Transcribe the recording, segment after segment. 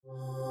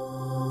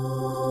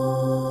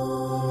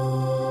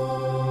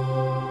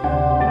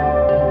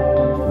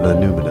The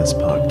Numinous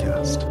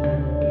Podcast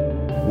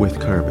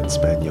with Carmen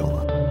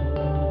Spaniola.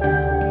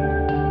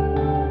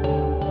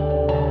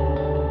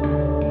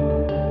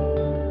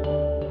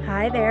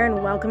 Hi there,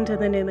 and welcome to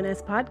the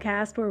Numinous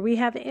Podcast, where we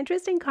have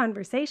interesting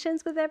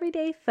conversations with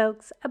everyday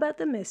folks about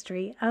the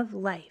mystery of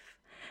life.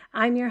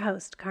 I'm your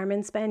host,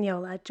 Carmen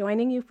Spaniola,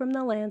 joining you from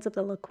the lands of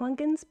the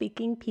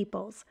Lekwungen-speaking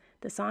peoples,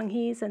 the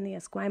Songhees and the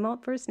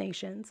Esquimalt First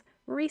Nations,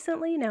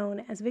 recently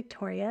known as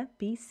Victoria,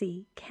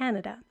 BC,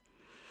 Canada.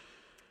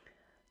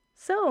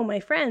 So, my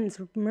friends,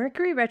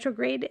 Mercury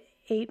retrograde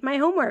ate my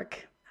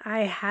homework. I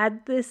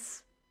had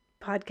this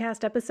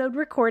podcast episode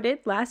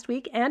recorded last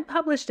week and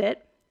published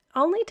it,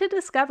 only to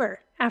discover,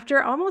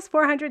 after almost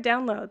 400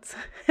 downloads,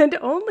 and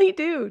only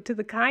due to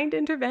the kind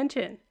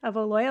intervention of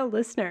a loyal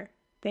listener,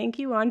 thank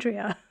you,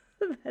 Andrea,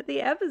 that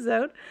the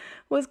episode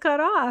was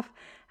cut off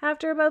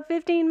after about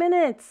 15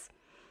 minutes.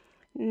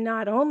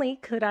 Not only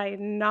could I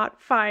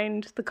not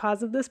find the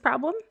cause of this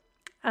problem,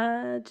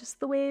 just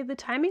the way the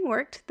timing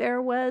worked,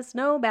 there was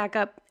no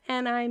backup,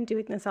 and I'm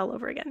doing this all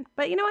over again.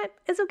 But you know what?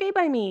 It's okay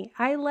by me.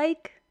 I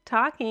like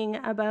talking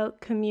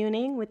about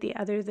communing with the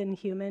other than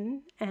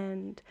human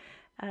and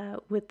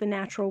with the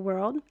natural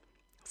world,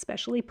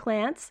 especially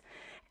plants.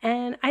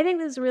 And I think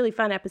this is a really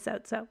fun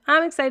episode, so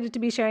I'm excited to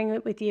be sharing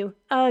it with you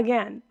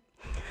again.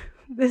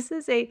 This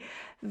is a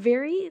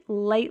very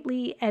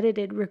lightly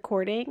edited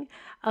recording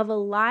of a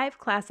live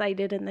class I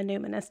did in the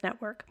Numinous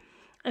Network.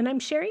 And I'm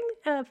sharing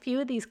a few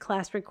of these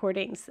class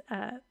recordings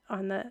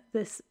on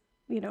this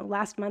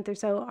last month or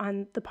so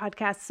on the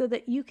podcast so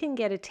that you can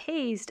get a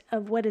taste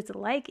of what it's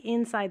like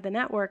inside the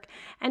network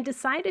and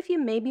decide if you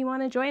maybe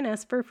want to join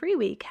us for Free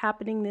Week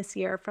happening this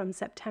year from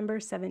September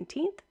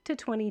 17th to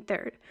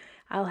 23rd.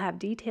 I'll have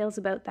details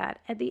about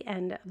that at the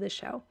end of the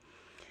show.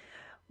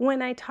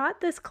 When I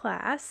taught this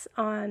class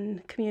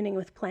on communing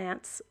with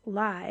plants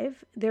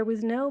live, there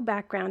was no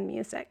background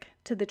music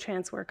to the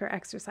trance worker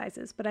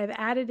exercises, but I've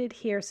added it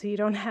here so you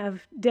don't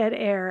have dead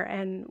air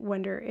and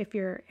wonder if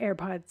your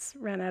AirPods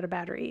ran out of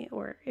battery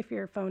or if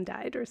your phone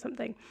died or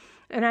something.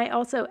 And I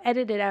also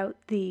edited out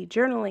the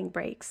journaling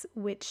breaks,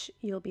 which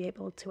you'll be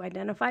able to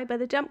identify by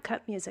the jump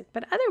cut music.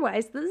 But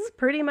otherwise, this is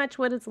pretty much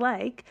what it's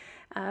like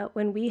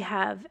when we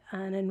have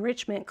an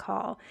enrichment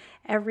call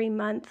every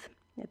month.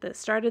 At the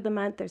start of the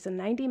month, there's a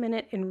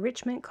 90-minute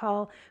enrichment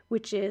call,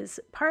 which is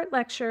part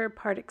lecture,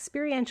 part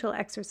experiential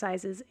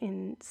exercises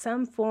in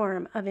some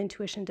form of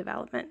intuition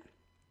development.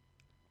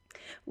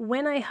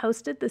 When I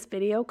hosted this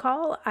video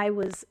call, I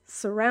was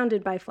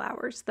surrounded by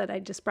flowers that I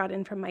just brought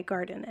in from my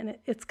garden. And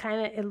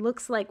it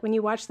looks like when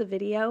you watch the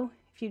video,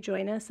 if you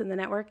join us in the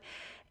network,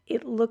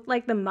 it looked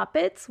like the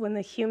Muppets when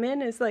the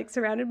human is like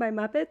surrounded by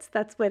Muppets.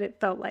 That's what it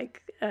felt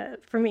like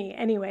for me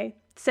anyway.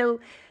 So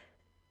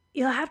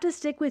you'll have to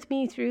stick with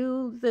me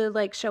through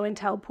the show and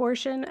tell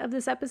portion of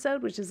this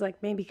episode, which is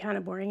maybe kind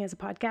of boring as a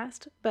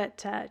podcast,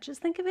 but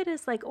just think of it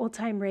as old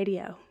time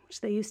radio,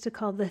 which they used to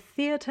call the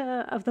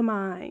theater of the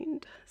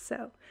mind.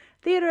 So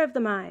theater of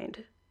the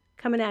mind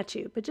coming at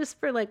you, but just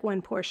for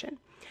one portion.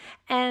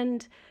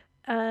 And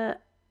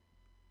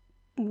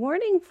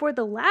warning for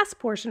the last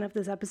portion of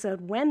this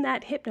episode, when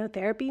that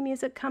hypnotherapy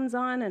music comes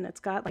on and it's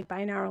got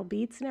binaural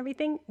beats and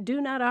everything, do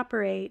not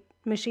operate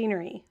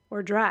machinery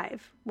or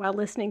drive while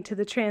listening to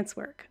the trance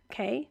work,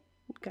 okay?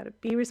 You've got to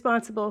be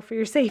responsible for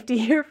your safety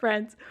here,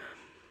 friends.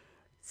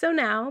 So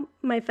now,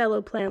 my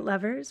fellow plant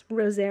lovers,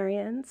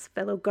 rosarians,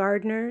 fellow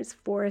gardeners,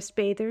 forest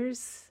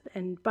bathers,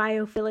 and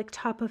biophilic,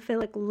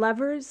 topophilic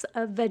lovers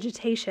of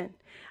vegetation,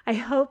 I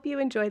hope you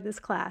enjoyed this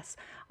class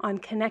on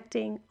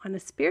connecting on a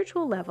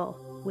spiritual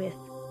level with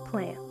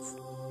plants.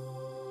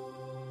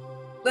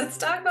 Let's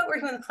talk about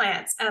working with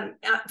plants.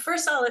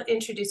 First, I'll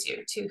introduce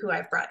you to who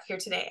I've brought here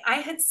today. I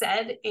had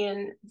said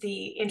in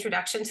the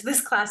introduction to this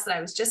class that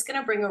I was just going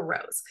to bring a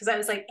rose because I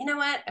was like, you know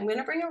what? I'm going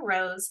to bring a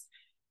rose.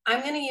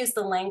 I'm going to use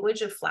the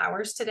language of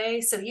flowers today.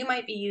 So you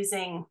might be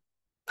using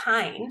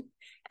pine,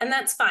 and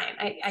that's fine.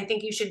 I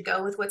think you should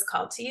go with what's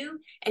called to you,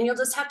 and you'll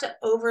just have to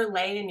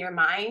overlay in your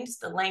mind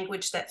the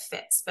language that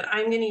fits. But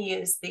I'm going to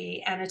use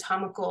the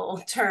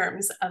anatomical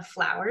terms of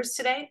flowers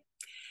today.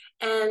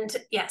 And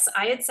yes,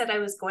 I had said I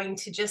was going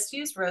to just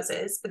use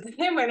roses, but then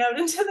I went out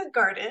into the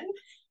garden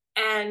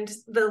and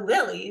the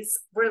lilies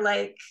were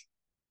like,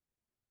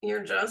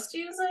 you're just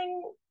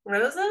using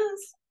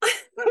roses?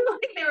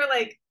 They were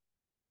like,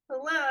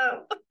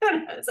 hello.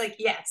 And I was like,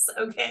 yes,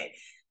 okay.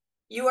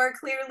 You are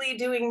clearly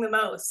doing the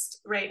most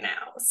right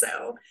now.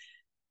 So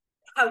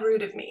how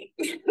rude of me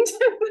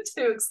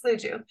to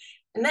exclude you.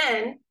 And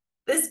then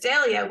this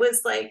dahlia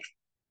was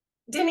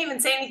didn't even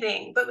say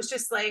anything, but was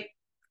just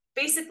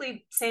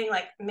basically saying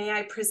may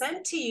I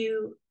present to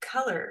you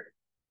color?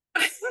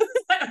 I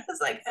was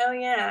like, oh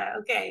yeah,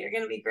 okay, you're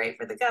going to be great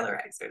for the color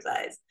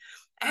exercise.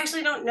 I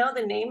actually don't know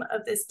the name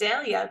of this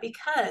dahlia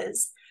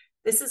because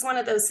this is one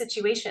of those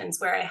situations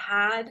where I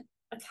had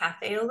a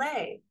cafe au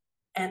lait,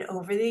 and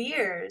over the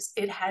years,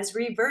 it has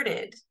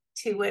reverted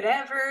to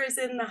whatever is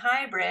in the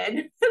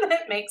hybrid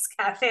that makes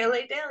cafe au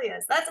lait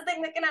dahlias. That's a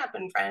thing that can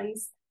happen,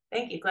 friends.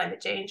 Thank you,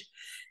 climate change.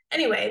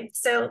 Anyway,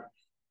 so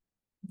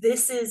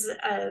this is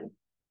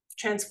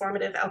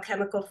transformative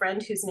alchemical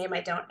friend whose name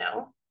I don't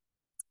know.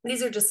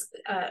 These are just,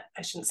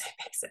 I shouldn't say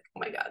basic. Oh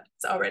my God,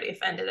 it's already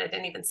offended. I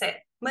didn't even say it.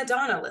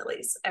 Madonna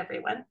lilies,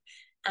 everyone.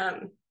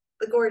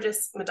 The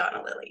gorgeous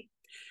Madonna lily.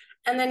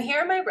 And then here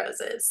are my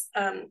roses.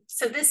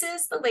 So this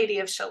is the Lady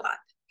of Shalott,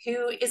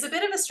 who is a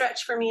bit of a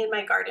stretch for me in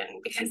my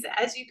garden because,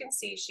 as you can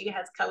see, she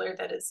has color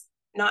that is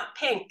not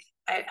pink.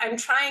 I'm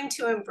trying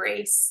to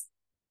embrace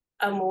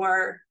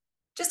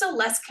just a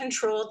less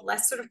controlled,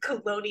 less sort of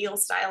colonial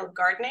style of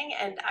gardening.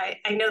 And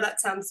I know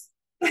that sounds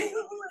like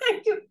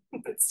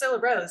it's still a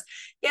rose.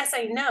 Yes,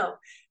 I know,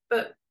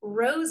 but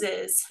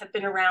roses have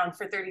been around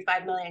for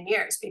 35 million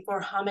years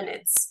before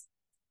hominids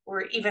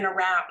were even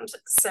around.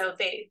 So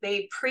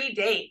they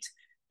predate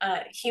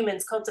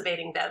humans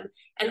cultivating them.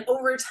 And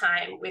over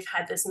time, we've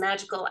had this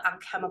magical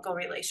alchemical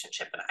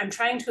relationship. And I'm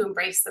trying to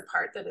embrace the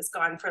part that has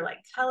gone for like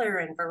color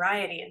and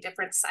variety and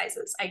different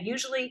sizes. I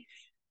usually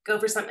go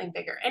for something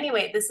bigger.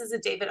 Anyway, this is a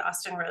David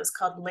Austin rose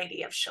called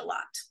Lady of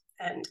Shalott.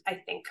 And I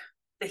think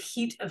the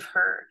heat of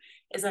her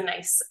is a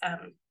nice,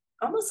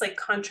 almost like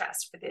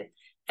contrast for the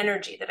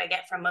energy that I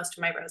get from most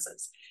of my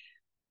roses.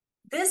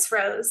 This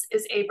rose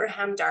is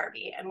Abraham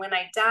Darby. And when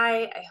I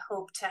die, I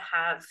hope to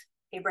have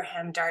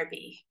Abraham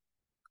Darby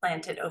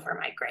planted over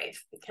my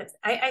grave. Because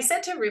I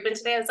said to Ruben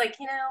today, I was like,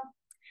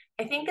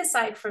 I think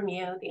aside from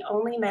you, the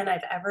only men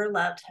I've ever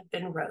loved have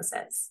been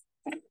roses.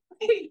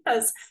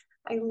 Because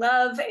I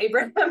love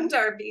Abraham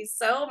Darby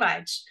so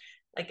much,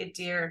 like a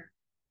dear,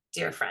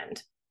 dear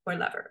friend or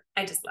lover.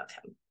 I just love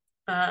him.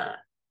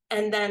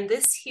 And then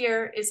this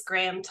here is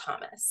Graham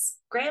Thomas.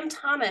 Graham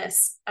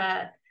Thomas,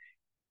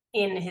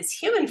 in his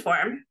human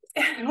form,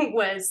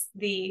 was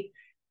the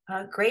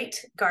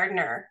great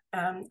gardener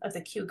of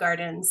the Kew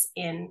Gardens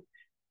in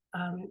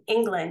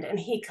England, and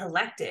he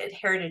collected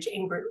heritage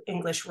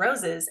English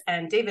roses.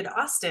 And David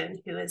Austin,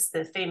 who is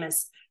the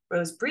famous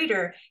rose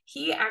breeder,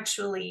 he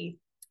actually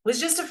was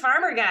just a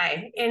farmer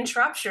guy in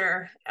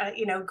Shropshire,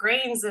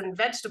 grains and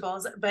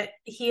vegetables, but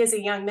he as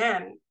a young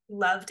man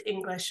loved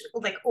English,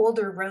 like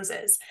older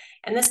roses.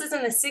 And this was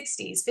in the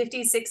 60s,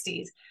 50s,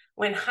 60s,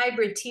 when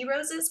hybrid tea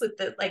roses with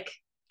the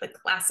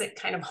classic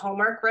kind of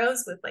hallmark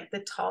rose with like the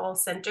tall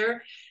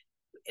center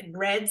and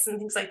reds and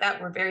things like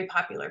that were very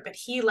popular. But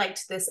he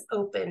liked this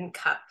open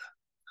cup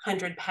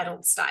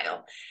 100-petaled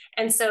style.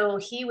 And so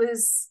he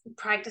was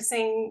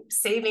practicing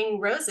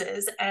saving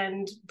roses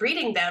and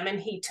breeding them. And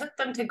he took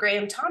them to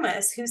Graham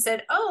Thomas, who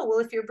said, oh, well,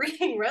 if you're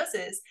breeding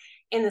roses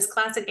in this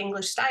classic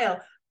English style,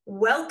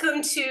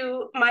 welcome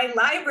to my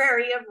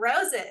library of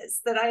roses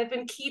that I've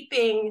been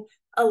keeping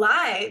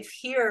alive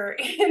here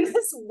in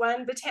this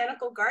one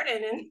botanical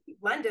garden in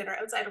London or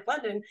outside of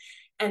London.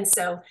 And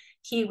so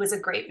he was a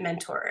great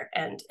mentor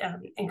and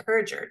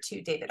encourager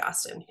to David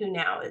Austin, who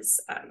now is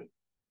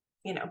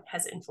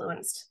has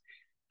influenced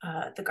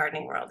the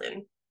gardening world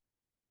in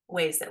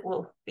ways that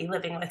we'll be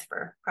living with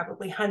for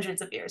probably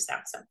hundreds of years now.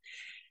 So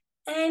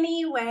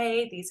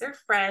anyway, these are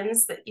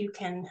friends that you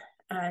can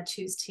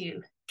choose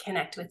to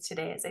connect with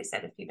today. As I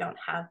said, if you don't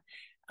have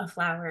a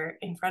flower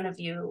in front of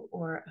you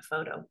or a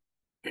photo.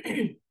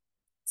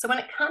 So when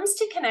it comes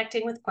to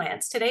connecting with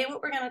plants, today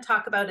what we're going to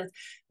talk about is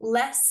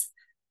less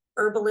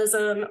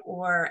herbalism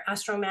or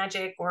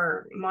astromagic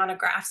or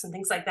monographs and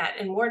things like that,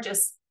 and more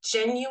just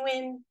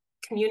genuine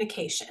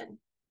communication,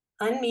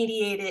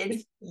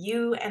 unmediated,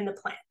 you and the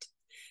plant.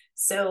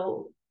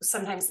 So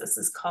sometimes this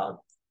is called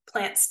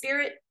plant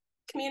spirit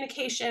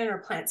communication or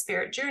plant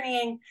spirit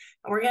journeying.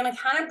 And we're going to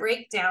kind of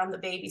break down the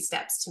baby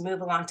steps to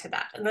move along to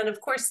that. And then, of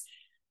course,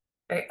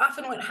 very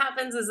often what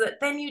happens is that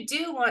then you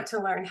do want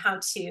to learn how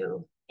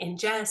to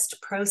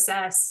ingest,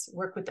 process,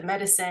 work with the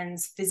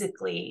medicines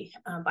physically,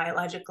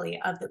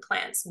 biologically of the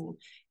plants. And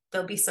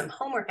there'll be some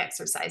homework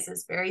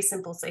exercises, very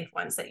simple, safe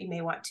ones that you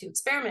may want to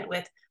experiment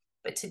with.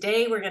 But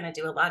today we're going to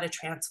do a lot of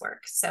trance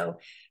work. So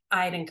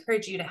I'd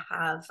encourage you to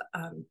have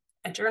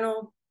a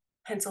journal,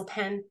 pencil,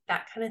 pen,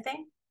 that kind of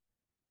thing.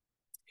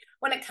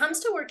 When it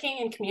comes to working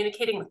and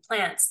communicating with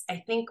plants,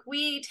 I think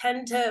we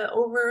tend to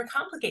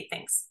overcomplicate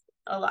things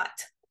a lot.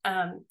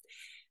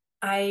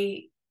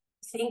 I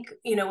think,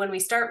 when we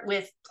start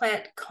with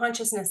plant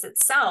consciousness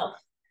itself,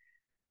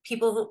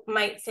 people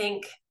might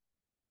think,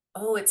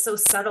 oh, it's so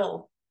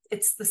subtle.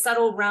 It's the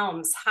subtle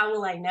realms. How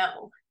will I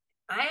know?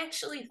 I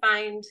actually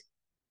find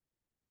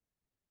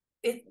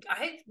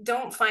I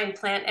don't find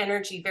plant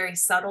energy very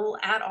subtle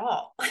at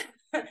all.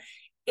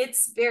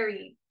 It's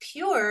very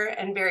pure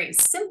and very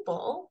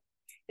simple.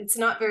 It's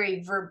not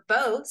very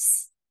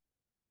verbose,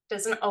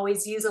 doesn't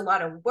always use a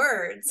lot of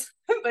words,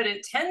 but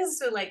it tends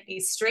to be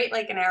straight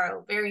like an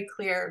arrow, very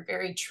clear,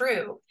 very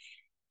true.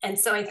 And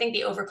so I think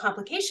the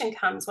overcomplication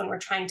comes when we're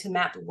trying to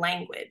map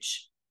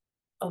language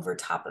over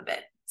top of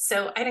it.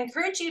 So I'd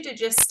encourage you to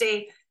just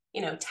stay,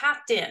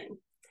 tapped in,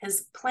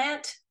 because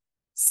plant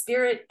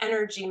spirit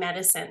energy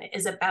medicine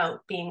is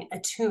about being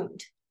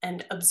attuned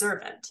and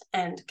observant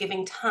and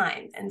giving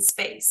time and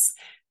space.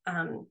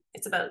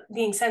 It's about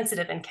being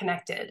sensitive and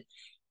connected.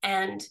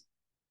 And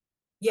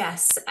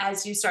yes,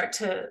 as you start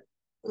to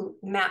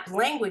map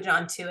language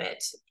onto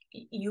it,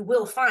 you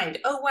will find,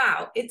 oh,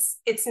 wow, it's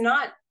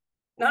not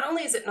not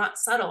only is it not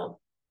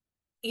subtle,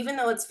 even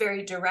though it's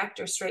very direct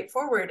or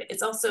straightforward,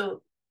 it's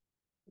also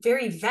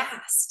very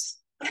vast.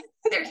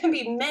 There can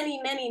be many,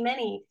 many,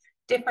 many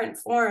different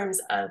forms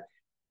of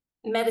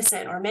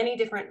medicine, or many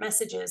different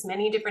messages,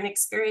 many different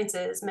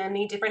experiences,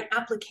 many different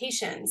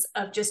applications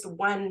of just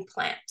one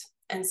plant.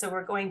 And so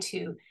we're going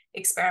to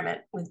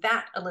experiment with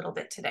that a little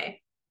bit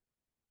today.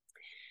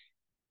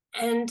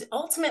 And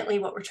ultimately,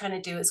 what we're trying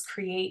to do is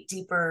create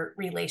deeper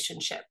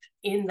relationship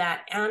in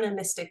that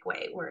animistic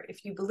way, where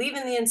if you believe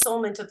in the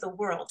ensoulment of the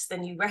world,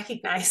 then you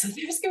recognize that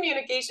there's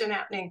communication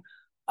happening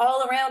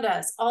all around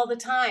us all the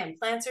time.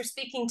 Plants are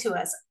speaking to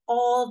us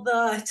all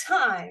the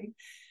time,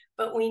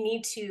 but we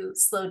need to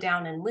slow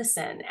down and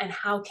listen. And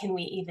how can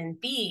we even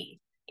be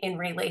in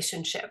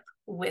relationship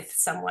with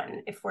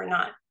someone if we're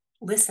not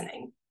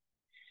listening?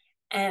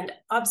 And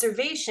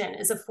observation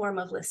is a form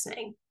of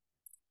listening.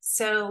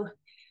 So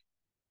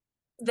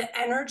the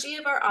energy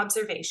of our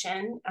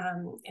observation,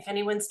 if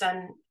anyone's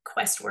done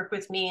quest work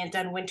with me and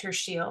done Winter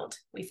Shield,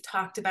 we've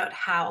talked about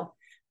how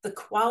the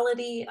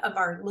quality of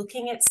our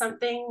looking at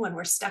something when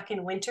we're stuck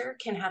in winter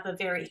can have a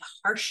very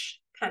harsh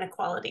kind of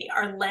quality.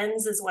 Our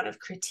lens is one of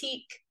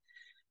critique,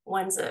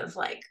 one's of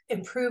like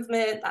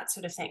improvement, that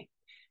sort of thing.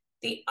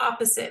 The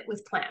opposite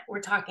with plant,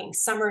 we're talking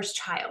summer's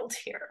child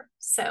here.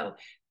 So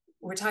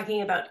we're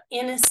talking about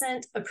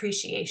innocent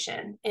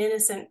appreciation,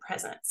 innocent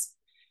presence.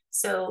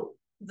 So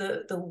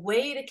the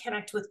way to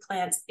connect with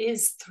plants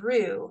is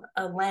through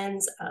a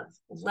lens of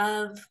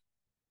love,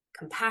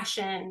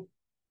 compassion,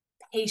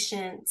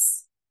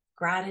 patience,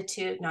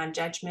 gratitude,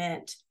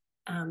 non-judgment,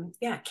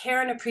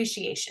 care and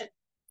appreciation.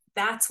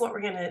 That's what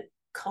we're going to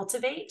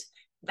cultivate.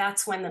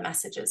 That's when the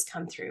messages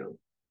come through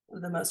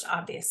the most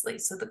obviously.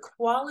 So the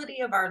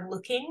quality of our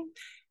looking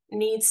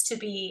needs to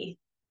be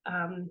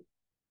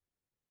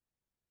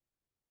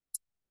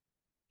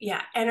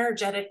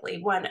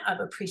energetically one of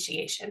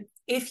appreciation.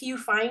 If you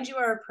find you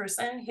are a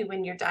person who,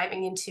 when you're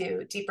diving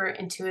into deeper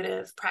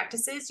intuitive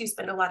practices, you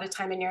spend a lot of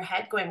time in your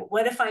head going,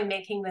 what if I'm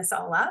making this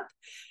all up?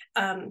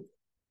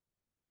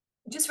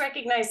 Just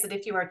recognize that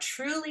if you are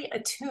truly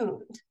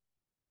attuned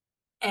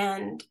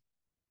and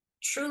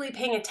truly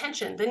paying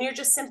attention, then you're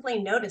just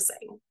simply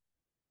noticing.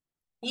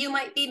 You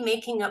might be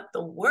making up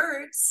the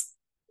words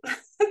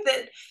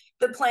that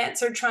the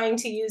plants are trying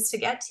to use to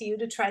get to you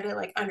to try to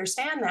like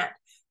understand that.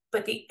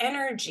 But the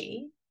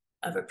energy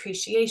of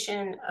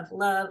appreciation, of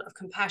love, of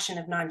compassion,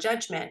 of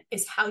non-judgment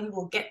is how you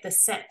will get the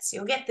sense.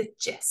 You'll get the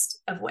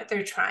gist of what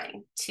they're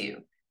trying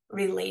to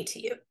relay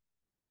to you.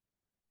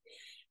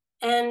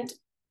 And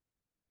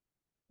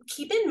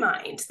keep in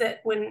mind that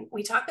when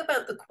we talk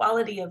about the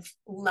quality of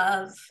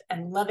love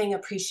and loving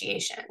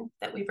appreciation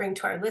that we bring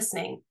to our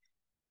listening,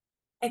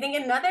 I think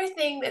another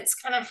thing that's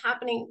kind of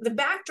happening, the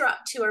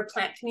backdrop to our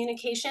plant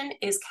communication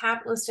is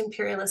capitalist,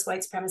 imperialist,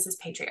 white supremacist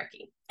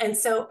patriarchy. And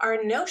so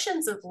our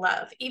notions of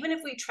love, even if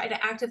we try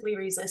to actively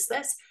resist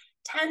this,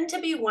 tend to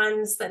be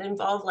ones that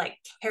involve like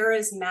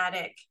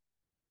charismatic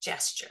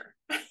gesture.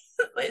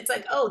 It's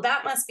like, oh,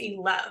 that must be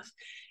love.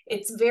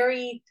 It's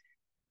very,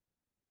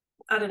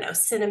 I don't know,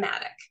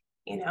 cinematic,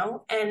 you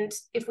know? And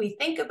if we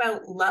think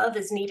about love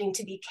as needing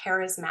to be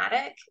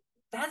charismatic,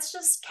 that's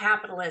just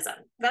capitalism.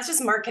 That's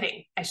just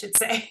marketing, I should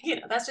say.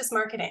 That's just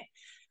marketing.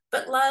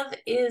 But love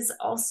is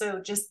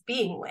also just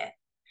being with.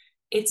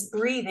 It's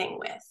breathing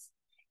with.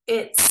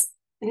 It's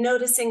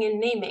noticing and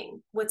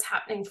naming what's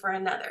happening for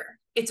another.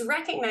 It's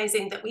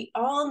recognizing that we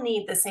all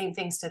need the same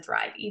things to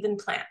thrive, even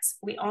plants.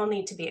 We all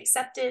need to be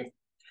accepted.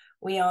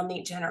 We all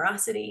need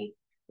generosity.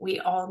 We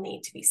all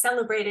need to be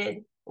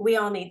celebrated. We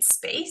all need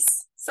space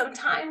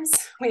sometimes.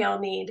 We all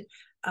need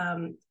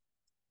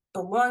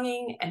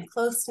belonging and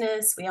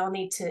closeness. We all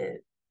need to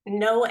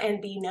know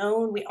and be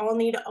known. We all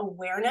need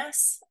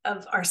awareness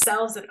of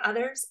ourselves and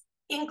others,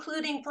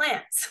 including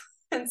plants.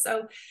 And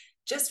so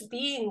just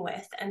being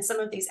with, and some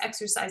of these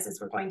exercises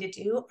we're going to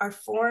do are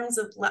forms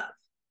of love.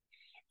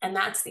 And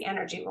that's the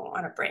energy we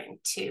want to bring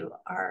to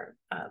our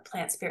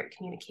plant spirit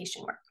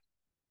communication work.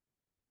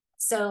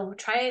 So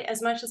try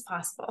as much as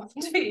possible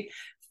to be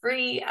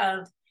free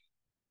of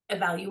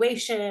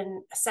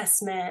evaluation,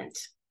 assessment,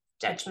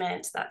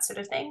 judgment, that sort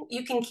of thing.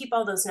 You can keep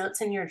all those notes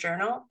in your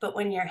journal, but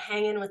when you're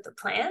hanging with the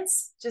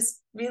plants,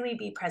 just really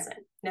be present,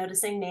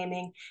 noticing,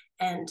 naming,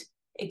 and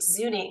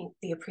exuding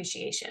the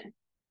appreciation.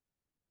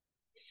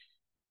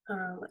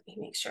 Let me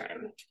make sure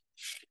I'm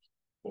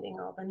getting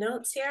all the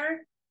notes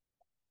here.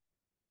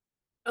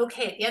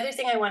 Okay, the other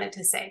thing I wanted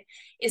to say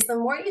is the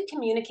more you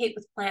communicate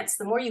with plants,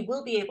 the more you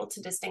will be able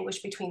to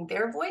distinguish between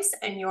their voice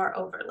and your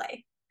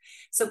overlay.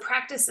 So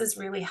practice is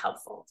really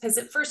helpful because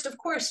at first, of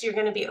course, you're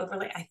going to be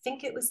overlay. I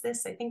think it was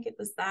this, I think it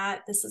was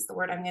that, this is the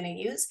word I'm going to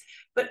use.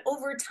 But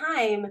over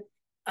time,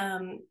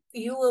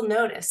 you will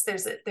notice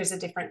there's a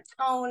different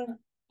tone.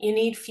 You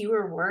need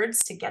fewer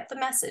words to get the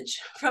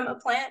message from a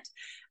plant.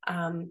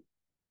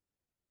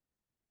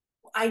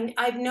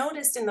 I've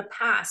noticed in the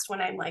past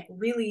when I'm like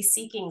really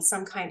seeking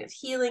some kind of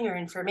healing or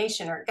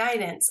information or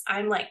guidance,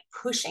 I'm like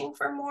pushing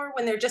for more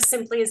when there just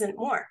simply isn't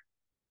more.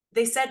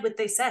 They said what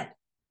they said.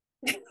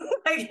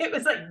 Like it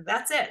was like,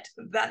 that's it.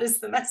 That is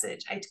the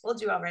message. I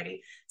told you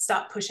already,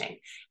 stop pushing.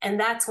 And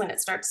that's when it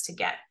starts to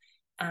get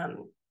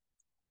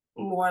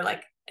more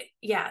like,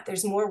 yeah,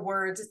 there's more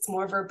words, it's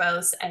more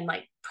verbose, and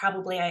like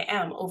probably I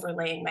am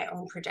overlaying my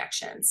own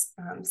projections.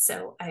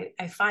 So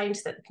I find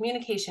that the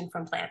communication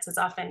from plants is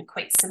often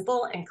quite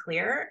simple and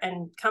clear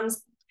and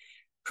comes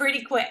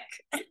pretty quick.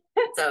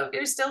 So if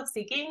you're still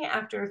seeking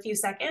after a few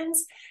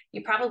seconds,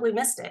 you probably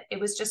missed it. It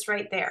was just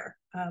right there.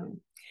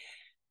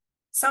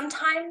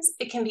 Sometimes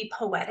it can be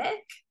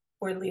poetic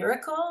or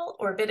lyrical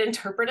or a bit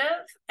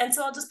interpretive. And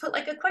so I'll just put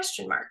like a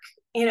question mark,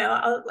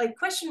 I'll like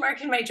question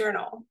mark in my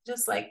journal,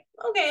 just like,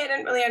 okay, I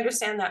didn't really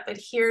understand that, but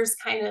here's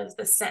kind of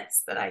the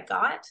sense that I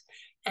got.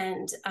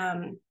 And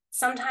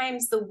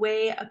sometimes the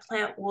way a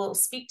plant will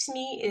speak to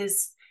me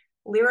is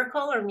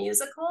lyrical or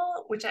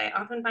musical, which I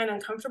often find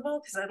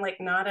uncomfortable because I'm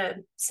like not a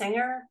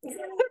singer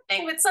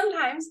thing, but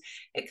sometimes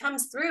it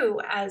comes through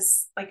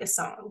as like a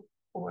song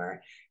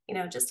or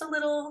just a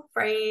little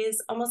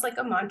phrase, almost like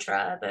a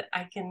mantra that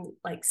I can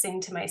like sing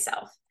to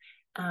myself.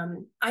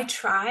 I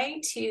try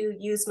to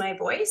use my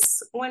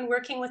voice when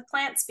working with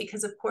plants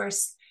because, of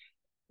course,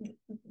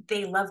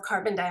 they love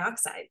carbon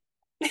dioxide.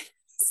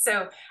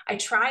 So I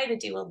try to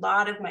do a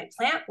lot of my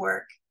plant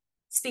work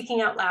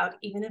speaking out loud,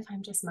 even if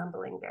I'm just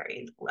mumbling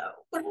very low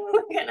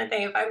kind of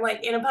thing. If I'm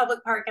like in a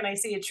public park and I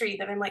see a tree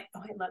that I'm like,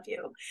 oh, I love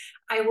you,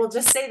 I will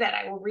just say that.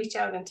 I will reach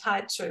out and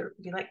touch or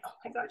be like, oh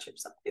my gosh, you're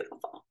so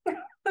beautiful.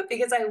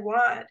 Because I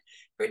want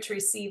for it to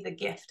receive the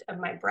gift of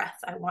my breath.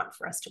 I want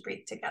for us to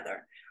breathe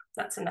together.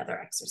 That's another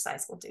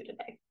exercise we'll do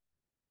today.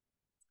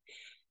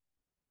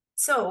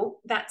 So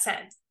that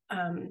said,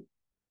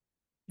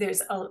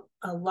 there's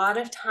a lot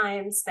of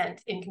time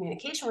spent in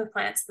communication with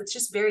plants that's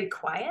just very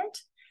quiet.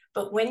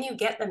 But when you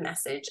get the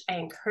message, I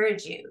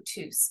encourage you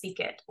to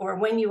speak it. Or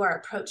when you are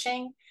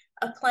approaching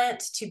a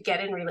plant to get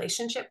in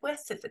relationship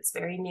with, if it's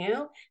very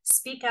new,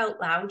 speak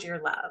out loud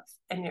your love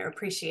and your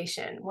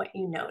appreciation, what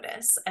you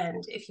notice.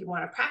 And if you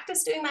want to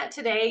practice doing that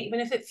today, even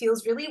if it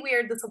feels really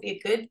weird, this will be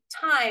a good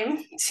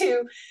time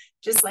to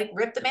just like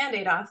rip the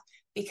Band-Aid off,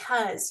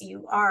 because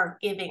you are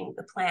giving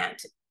the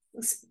plant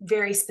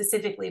very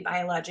specifically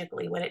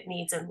biologically what it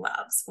needs and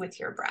loves with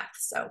your breath.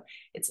 So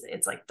it's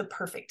like the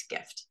perfect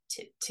gift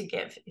to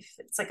give. If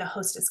it's like a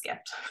hostess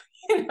gift,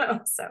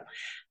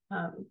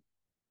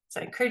 So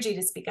I encourage you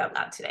to speak out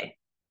loud today.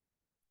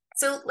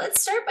 So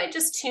let's start by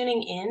just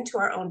tuning in to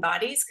our own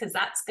bodies, because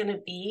that's going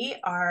to be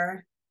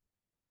our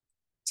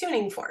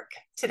tuning fork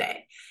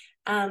today.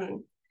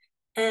 And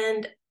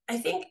I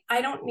think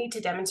I don't need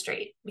to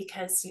demonstrate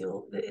because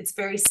it's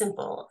very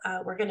simple.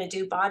 We're going to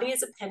do body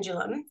as a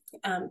pendulum,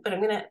 but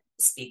I'm going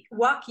to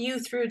walk you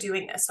through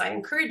doing this. So I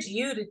encourage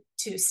you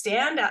to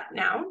stand up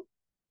now.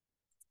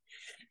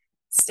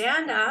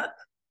 Stand up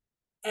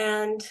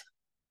and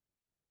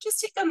just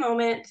take a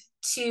moment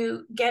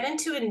to get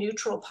into a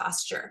neutral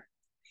posture.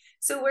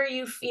 So where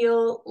you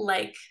feel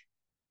like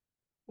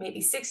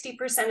maybe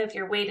 60% of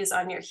your weight is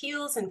on your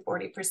heels and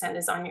 40%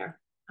 is on your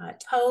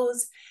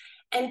toes.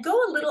 And go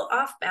a little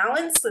off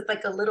balance with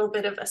like a little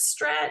bit of a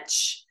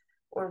stretch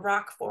or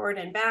rock forward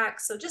and back.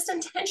 So just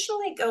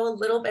intentionally go a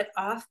little bit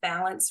off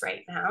balance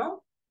right now.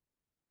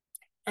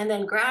 And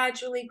then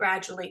gradually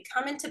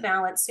come into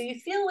balance. So you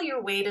feel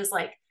your weight is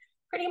like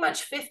pretty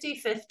much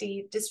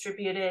 50-50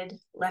 distributed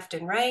left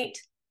and right.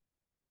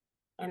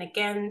 And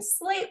again,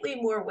 slightly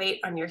more weight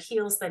on your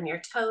heels than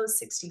your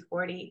toes,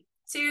 60-40.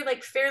 So you're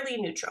like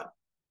fairly neutral.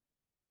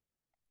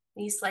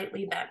 Knees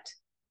slightly bent.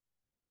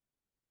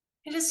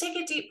 And just take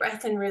a deep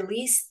breath and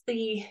release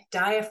the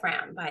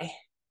diaphragm by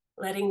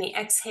letting the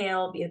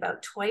exhale be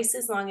about twice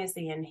as long as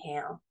the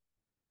inhale.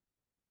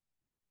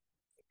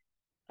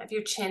 Have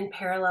your chin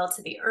parallel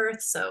to the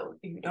earth so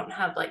you don't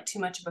have like too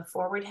much of a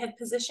forward head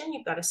position.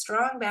 You've got a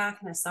strong back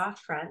and a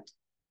soft front.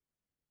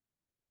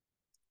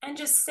 And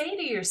just say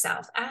to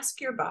yourself, ask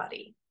your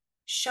body,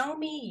 show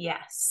me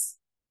yes.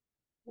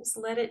 Just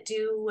let it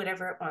do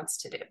whatever it wants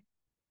to do.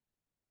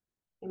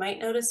 You might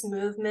notice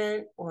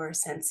movement or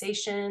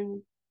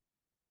sensation,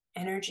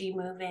 energy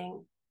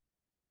moving.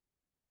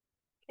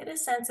 Get a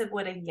sense of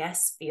what a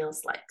yes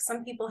feels like.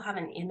 Some people have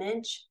an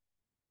image.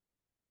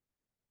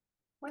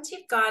 Once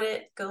you've got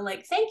it, go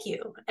like, thank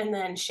you, and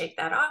then shake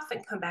that off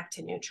and come back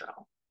to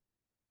neutral.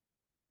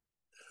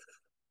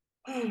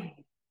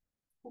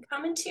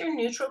 Come into your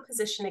neutral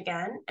position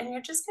again, and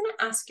you're just going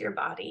to ask your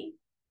body,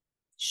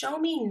 show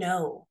me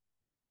no.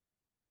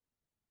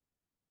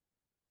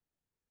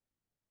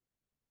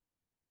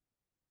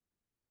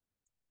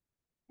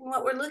 And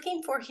what we're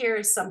looking for here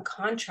is some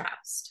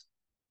contrast.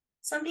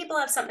 Some people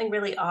have something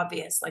really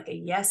obvious, like a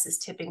yes is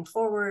tipping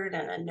forward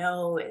and a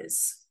no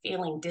is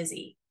feeling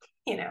dizzy,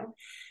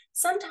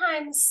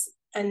 Sometimes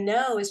a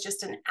no is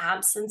just an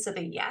absence of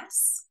a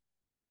yes.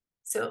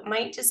 So it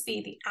might just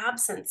be the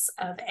absence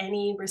of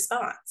any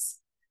response.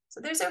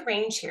 So there's a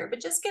range here,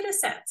 but just get a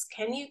sense.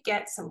 Can you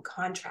get some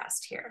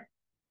contrast here?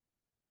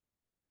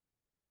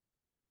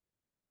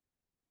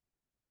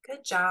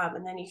 Good job.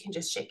 And then you can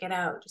just shake it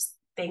out. Just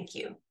thank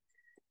you.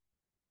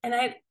 And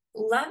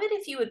love it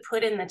if you would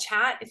put in the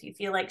chat, if you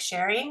feel like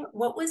sharing,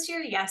 what was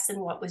your yes and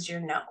what was your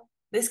no?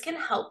 This can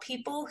help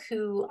people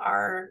who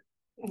are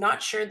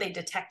not sure they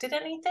detected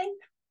anything.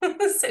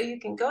 So you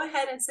can go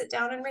ahead and sit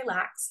down and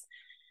relax.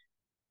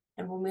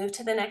 And we'll move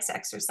to the next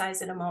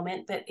exercise in a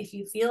moment. But if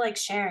you feel like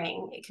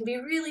sharing, it can be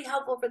really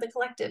helpful for the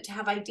collective to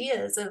have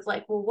ideas of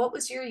like, well, what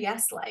was your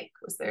yes like?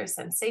 Was there a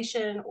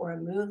sensation or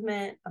a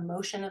movement,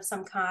 emotion of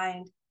some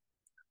kind?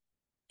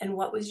 And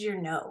what was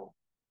your no?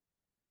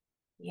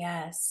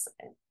 Yes,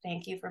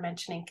 thank you for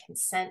mentioning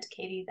consent,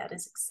 Katie. That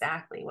is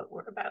exactly what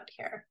we're about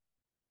here.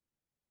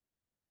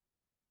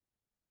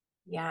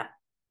 Yeah,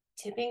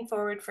 tipping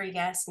forward for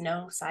yes,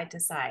 no, side to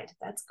side.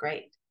 That's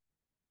great.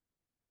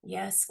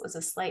 Yes was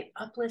a slight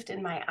uplift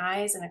in my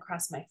eyes and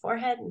across my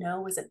forehead. No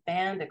was a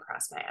band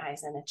across my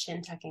eyes and a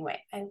chin tucking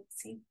away. I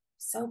see,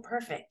 so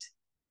perfect.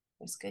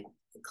 There's good,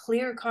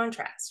 clear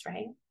contrast,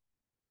 right?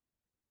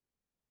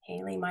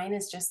 Haley, mine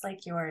is just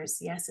like yours.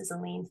 Yes is a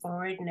lean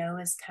forward. No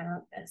is kind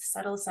of a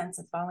subtle sense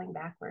of falling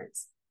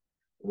backwards.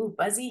 Ooh,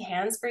 buzzy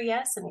hands for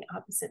yes, and the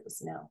opposite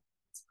was no.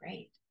 It's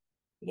great.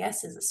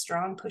 Yes is a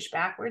strong push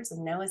backwards,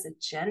 and no is a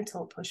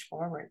gentle push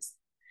forwards.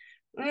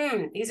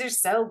 These are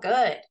so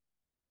good.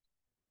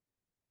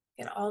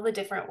 In all the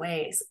different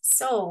ways.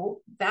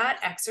 So that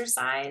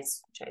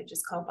exercise, which I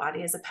just call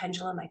body as a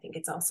pendulum, I think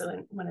it's also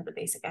in one of the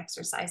basic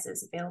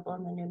exercises available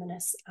in the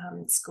Numinous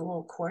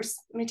school course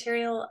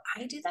material.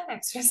 I do that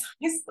exercise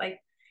like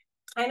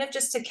kind of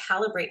just to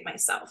calibrate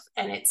myself.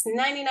 And it's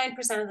 99%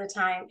 of the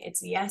time,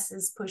 it's yes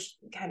is push,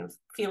 kind of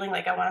feeling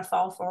like I want to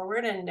fall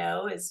forward, and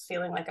no is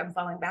feeling like I'm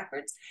falling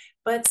backwards.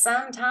 But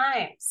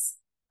sometimes,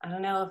 I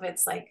don't know if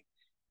it's like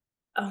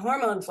a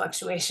hormone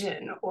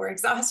fluctuation or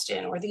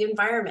exhaustion or the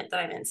environment that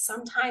I'm in.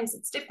 Sometimes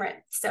it's different.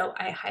 So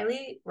I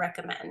highly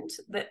recommend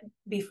that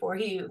before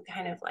you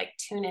kind of like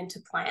tune into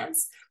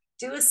plants,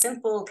 do a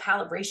simple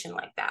calibration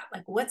like that.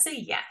 Like, what's a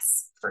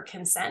yes for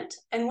consent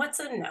and what's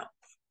a no?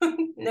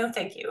 No,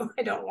 thank you.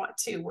 I don't want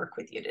to work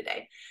with you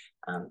today,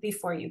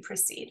 before you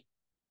proceed.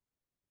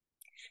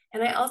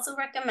 And I also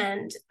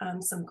recommend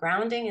some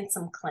grounding and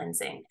some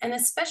cleansing. And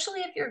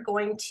especially if you're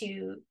going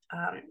to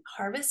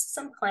harvest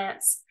some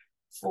plants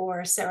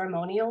for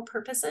ceremonial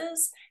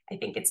purposes, I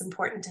think it's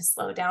important to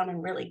slow down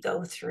and really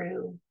go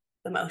through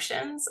the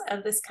motions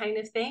of this kind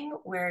of thing,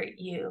 where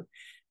you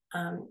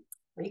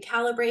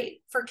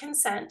recalibrate for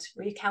consent,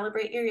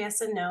 recalibrate your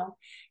yes and no,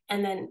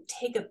 and then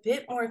take a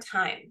bit more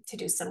time to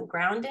do some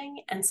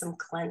grounding and some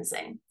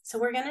cleansing. So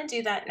we're going to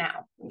do that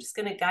now. I'm just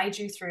going to guide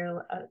you through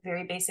a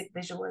very basic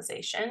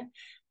visualization.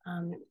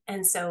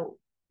 And so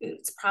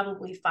it's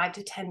probably 5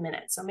 to 10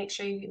 minutes. So make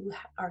sure you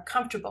are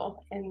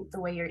comfortable in the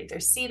way you're either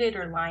seated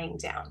or lying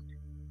down.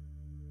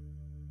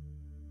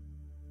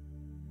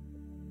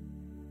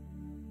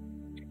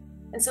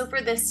 And so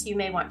for this, you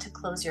may want to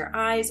close your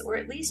eyes, or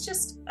at least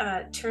just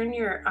turn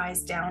your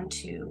eyes down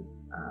to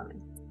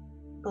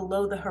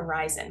below the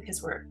horizon,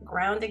 because we're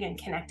grounding and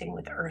connecting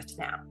with Earth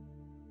now.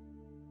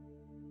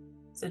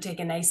 So take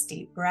a nice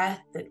deep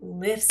breath that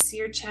lifts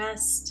your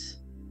chest,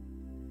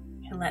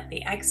 and let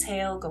the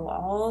exhale go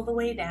all the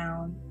way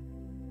down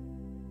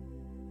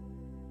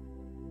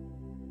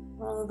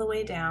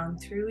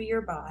through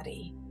your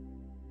body.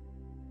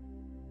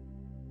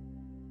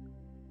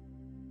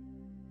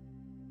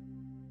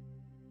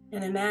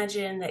 And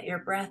imagine that your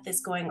breath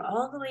is going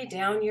all the way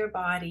down your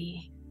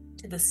body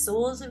to the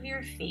soles of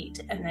your feet,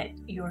 and that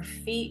your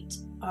feet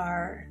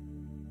are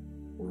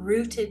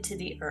rooted to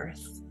the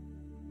earth,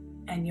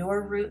 and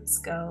your roots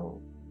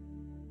go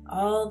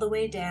all the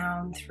way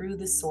down through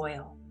the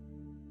soil.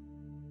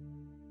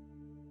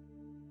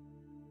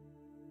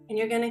 And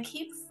you're going to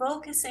keep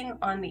focusing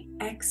on the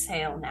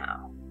exhale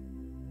now,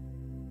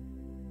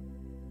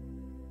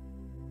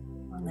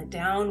 on the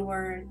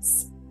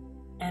downwards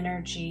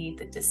energy,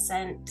 the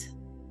descent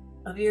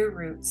of your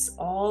roots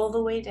all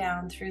the way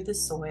down through the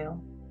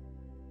soil.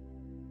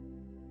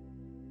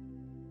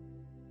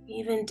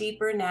 Even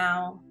deeper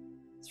now,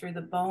 through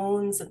the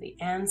bones of the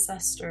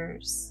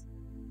ancestors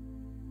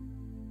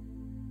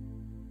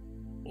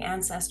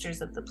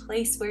of the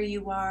place where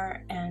you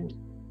are, and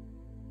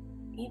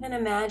even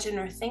imagine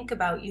or think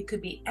about you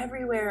could be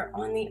everywhere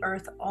on the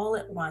earth all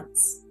at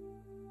once.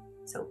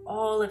 So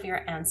all of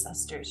your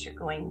ancestors, you're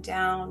going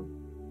down,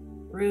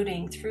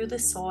 rooting through the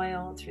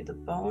soil, through the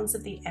bones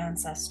of the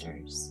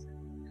ancestors.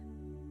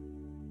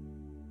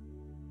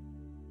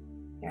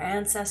 Your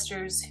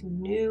ancestors who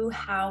knew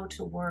how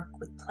to work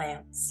with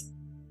plants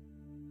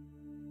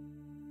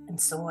and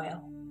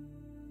soil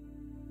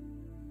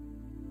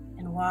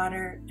and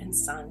water and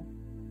sun.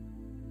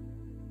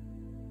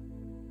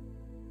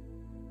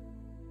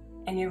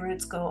 And your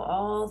roots go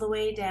all the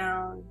way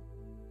down,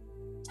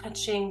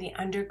 touching the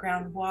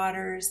underground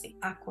waters, the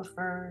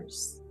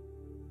aquifers.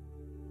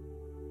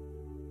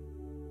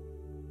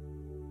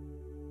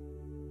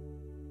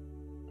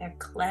 They're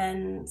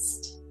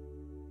cleansed.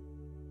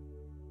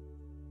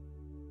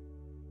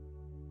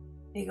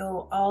 They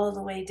go all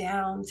the way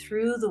down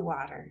through the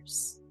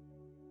waters,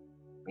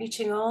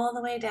 reaching all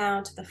the way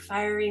down to the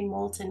fiery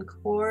molten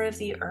core of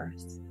the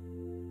earth,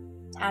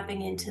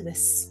 tapping into the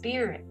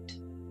spirit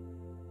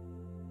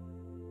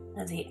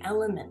of the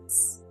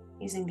elements,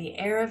 using the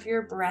air of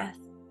your breath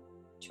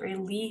to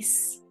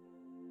release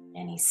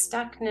any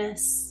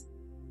stuckness,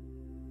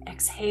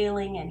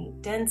 exhaling any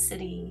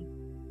density,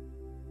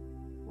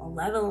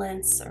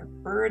 malevolence, or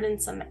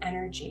burdensome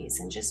energies,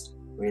 and just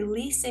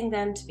releasing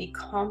them to be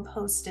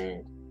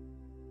composted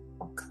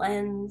or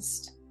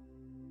cleansed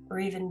or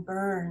even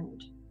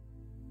burned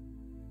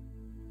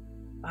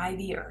by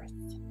the earth.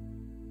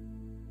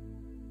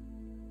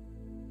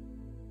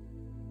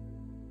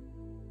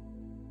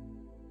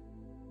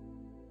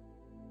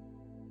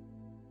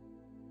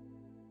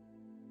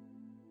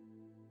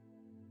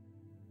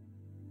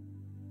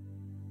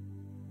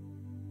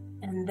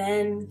 And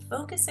then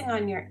focusing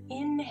on your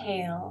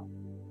inhale,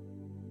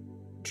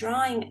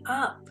 drawing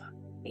up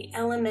the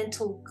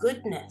elemental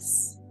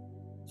goodness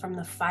from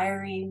the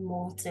fiery,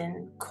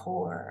 molten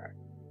core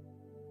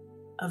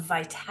of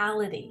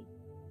vitality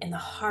in the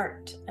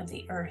heart of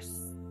the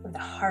earth, or the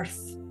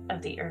hearth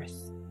of the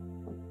earth.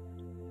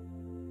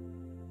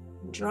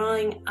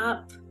 Drawing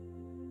up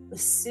the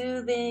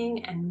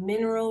soothing and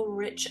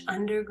mineral-rich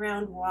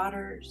underground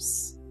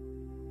waters.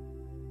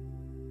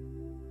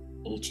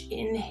 Each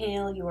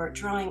inhale, you are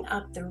drawing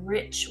up the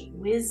rich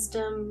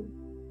wisdom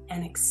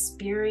and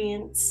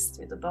experience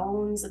through the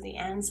bones of the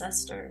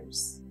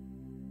ancestors.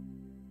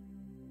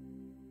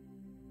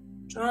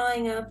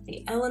 Drawing up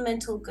the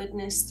elemental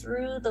goodness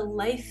through the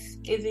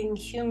life-giving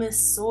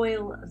humus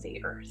soil of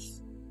the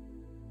earth.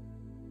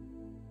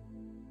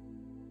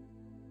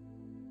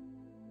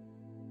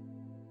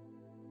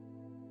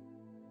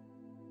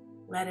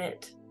 Let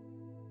it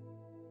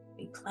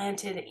be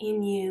planted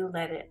in you,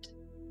 let it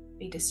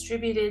be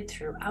distributed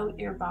throughout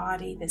your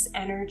body, this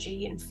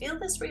energy, and feel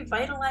this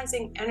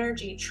revitalizing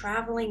energy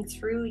traveling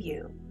through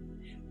you,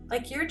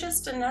 like you're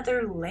just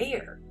another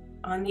layer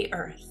on the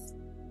earth,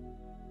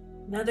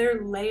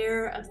 another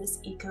layer of this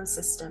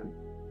ecosystem.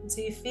 And so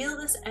you feel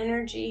this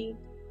energy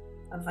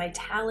of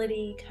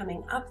vitality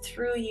coming up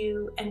through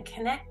you and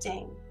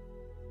connecting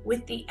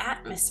with the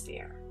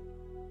atmosphere.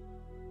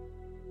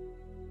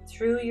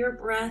 Through your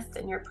breath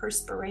and your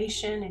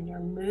perspiration and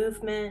your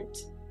movement,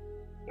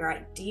 your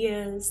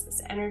ideas,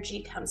 this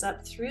energy comes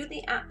up through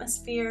the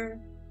atmosphere,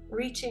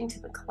 reaching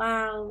to the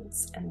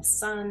clouds and the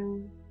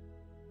sun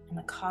and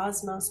the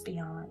cosmos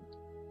beyond.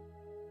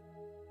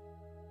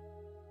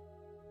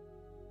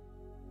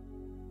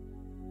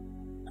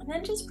 And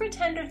then just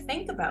pretend or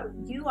think about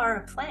you are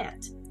a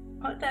plant.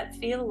 What would that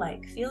feel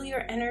like? Feel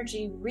your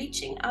energy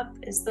reaching up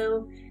as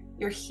though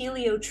you're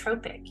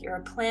heliotropic. You're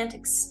a plant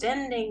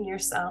extending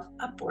yourself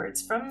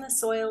upwards from the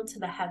soil to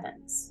the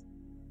heavens.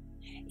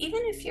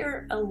 Even if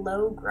you're a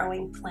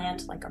low-growing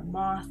plant like a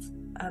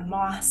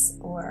moss,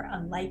 or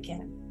a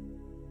lichen,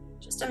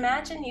 just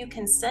imagine you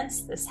can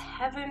sense this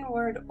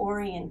heavenward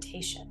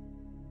orientation,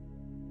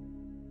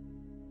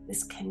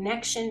 this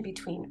connection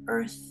between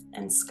earth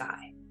and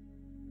sky.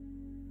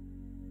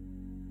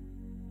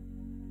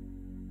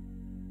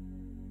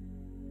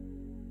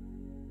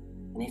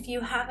 And if you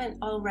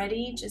haven't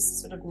already, just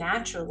sort of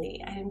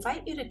naturally, I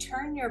invite you to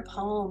turn your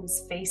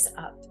palms face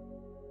up.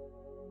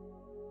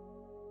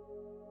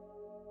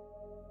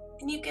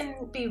 And you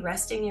can be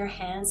resting your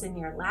hands in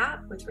your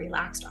lap with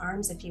relaxed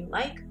arms if you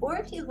like, or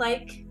if you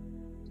like,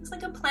 just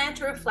like a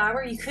plant or a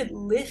flower, you could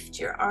lift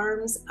your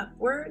arms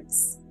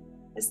upwards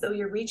as though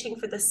you're reaching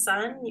for the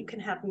sun. You can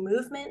have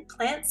movement.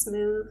 Plants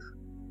move.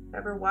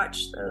 Ever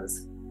watch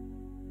those,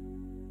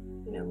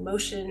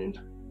 motion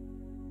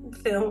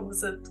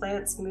films of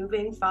plants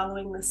moving,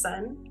 following the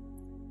sun?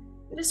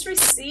 And just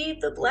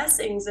receive the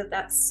blessings of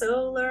that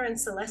solar and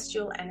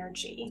celestial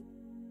energy.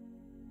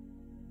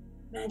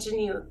 Imagine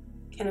you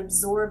can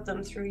absorb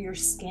them through your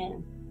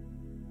skin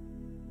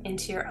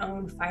into your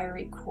own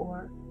fiery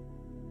core.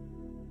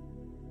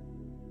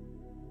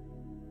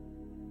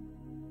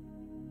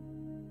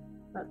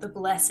 Let the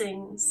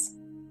blessings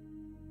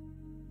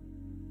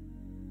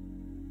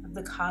of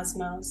the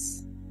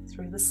cosmos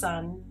through the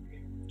sun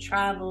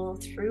travel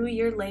through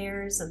your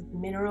layers of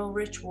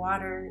mineral-rich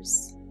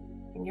waters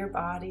in your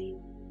body.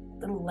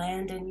 Let them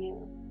land in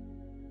you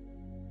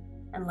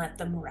and let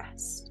them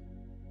rest.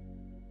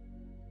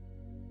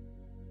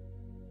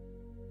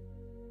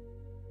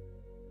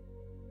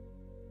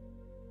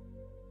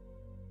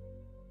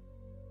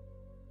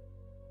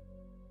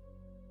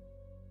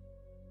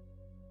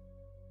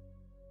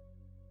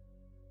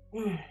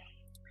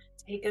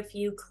 Take a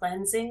few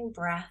cleansing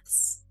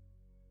breaths.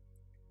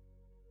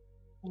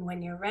 And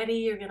when you're ready,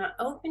 you're going to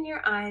open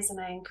your eyes,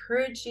 and I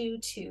encourage you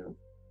to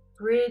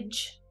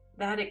bridge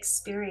that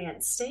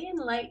experience. Stay in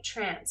light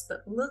trance,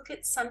 but look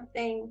at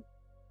something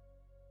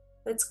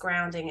that's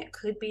grounding. It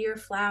could be your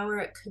flower.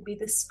 It could be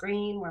the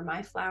screen where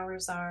my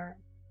flowers are.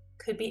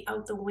 It could be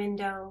out the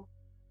window.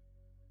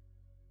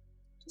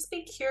 Just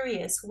be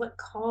curious what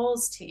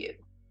calls to you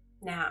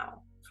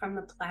now from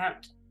the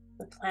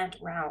plant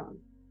realm.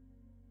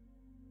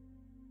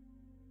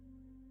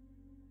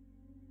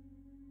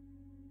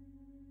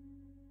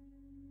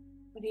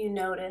 What do you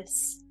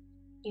notice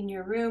in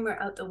your room or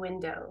out the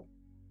window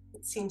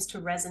It seems to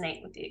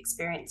resonate with the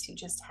experience you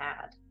just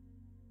had.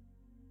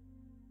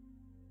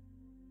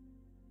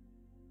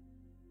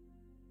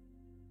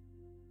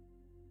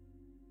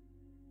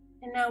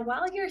 And now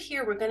while you're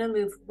here, we're going to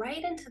move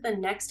right into the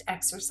next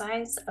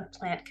exercise of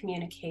plant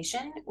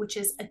communication, which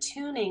is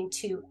attuning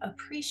to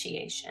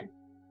appreciation.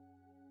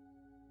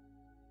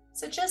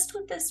 So just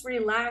with this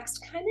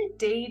relaxed, kind of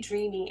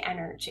daydreamy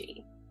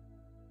energy,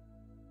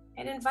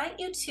 I'd invite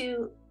you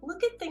to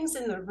look at things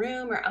in the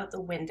room or out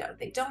the window.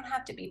 They don't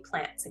have to be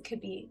plants. It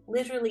could be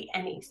literally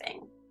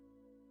anything.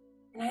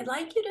 And I'd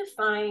like you to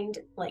find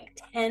like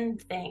 10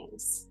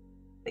 things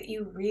that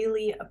you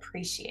really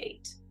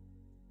appreciate.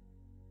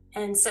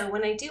 And so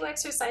when I do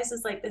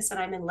exercises like this and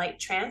I'm in light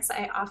trance,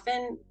 I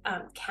often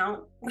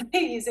count by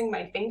using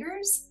my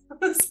fingers.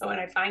 So when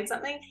I find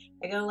something,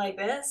 I go like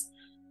this,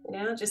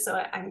 just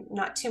so I'm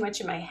not too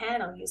much in my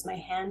head. I'll use my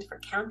hand for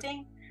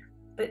counting.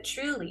 But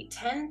truly,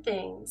 10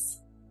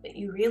 things that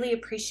you really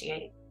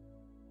appreciate.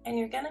 And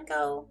you're going to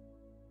go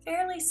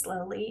fairly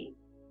slowly.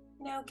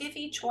 Give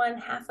each one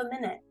half a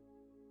minute.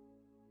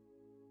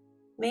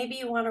 Maybe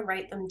you want to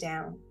write them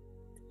down.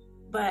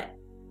 But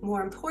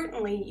more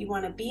importantly, you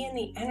want to be in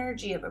the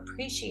energy of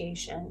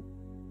appreciation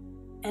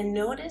and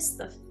notice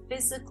the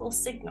physical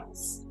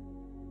signals.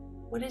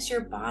 What does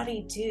your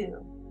body do?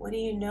 What do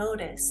you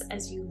notice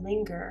as you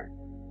linger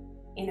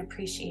in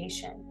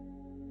appreciation?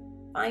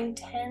 Find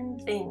 10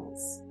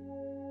 things.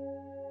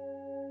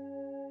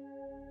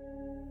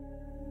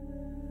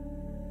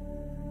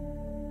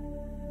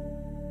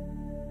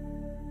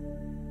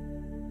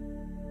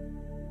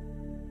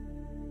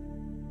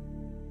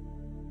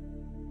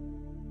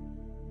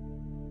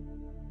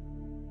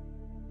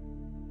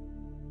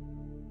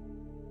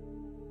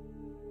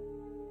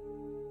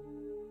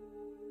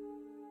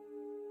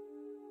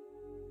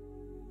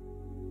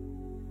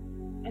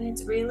 And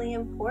it's really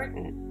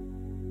important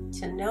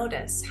to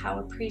notice how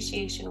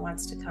appreciation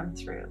wants to come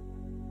through.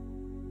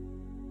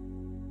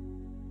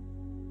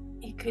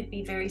 It could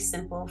be very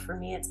simple. For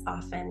me, it's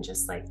often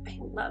just like, I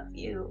love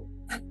you,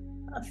 I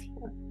love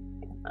you,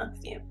 I love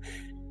you.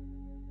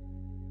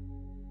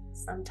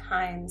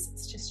 Sometimes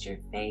it's just your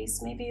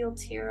face. Maybe you'll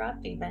tear up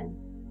even.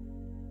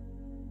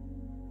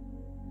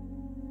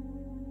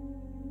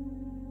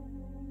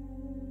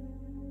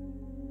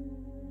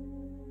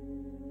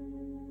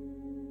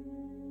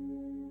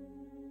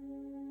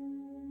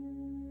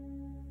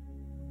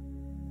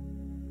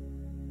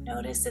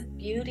 Notice if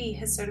beauty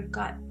has sort of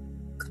got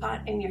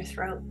caught in your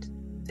throat,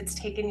 if it's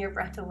taken your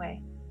breath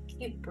away.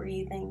 Keep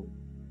breathing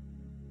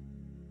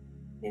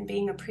and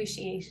being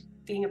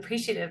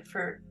appreciative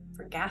for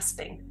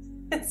gasping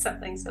at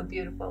something so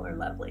beautiful or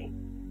lovely.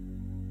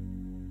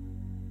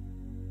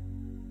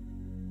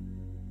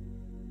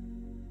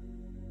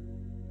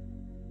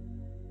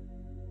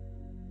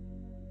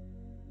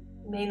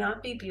 It may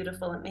not be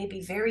beautiful, it may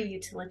be very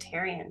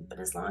utilitarian, but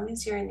as long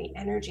as you're in the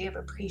energy of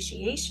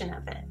appreciation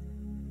of it,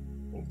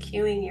 you're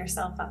queuing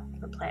yourself up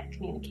for plant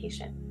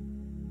communication.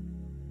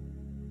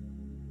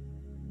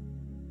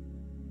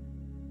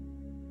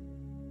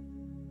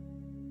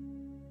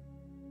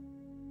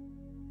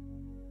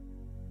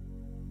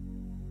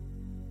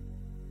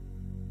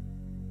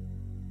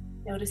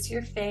 Notice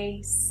your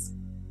face,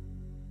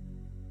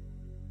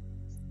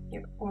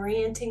 your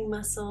orienting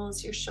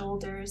muscles, your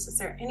shoulders. Is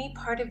there any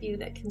part of you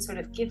that can sort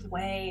of give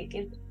way,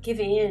 give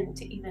in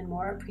to even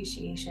more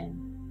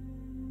appreciation?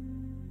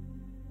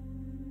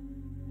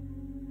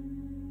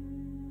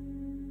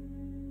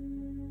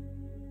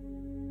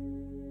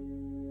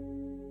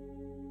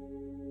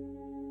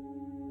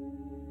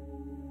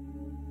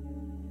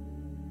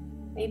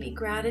 Maybe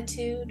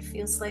gratitude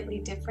feels slightly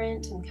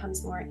different and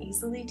comes more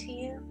easily to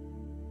you.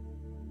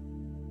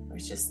 Or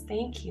it's just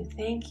thank you,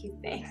 thank you,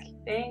 thank you,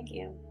 thank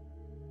you.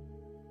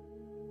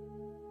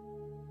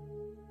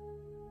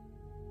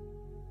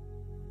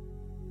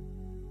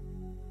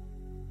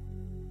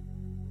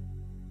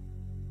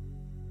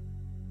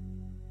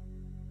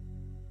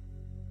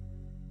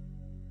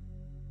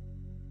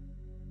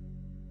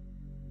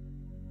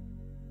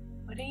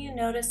 What are you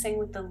noticing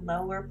with the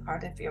lower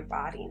part of your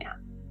body now?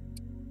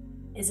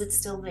 Is it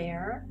still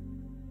there?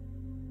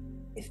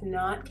 If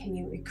not, can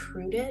you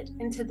recruit it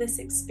into this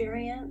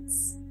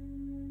experience?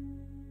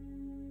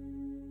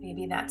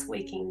 Maybe that's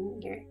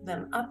waking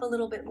them up a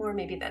little bit more.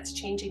 Maybe that's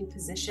changing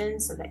position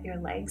so that your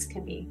legs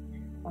can be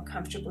more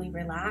comfortably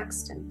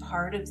relaxed and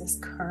part of this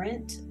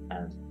current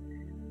of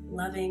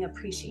loving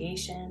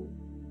appreciation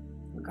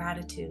and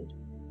gratitude.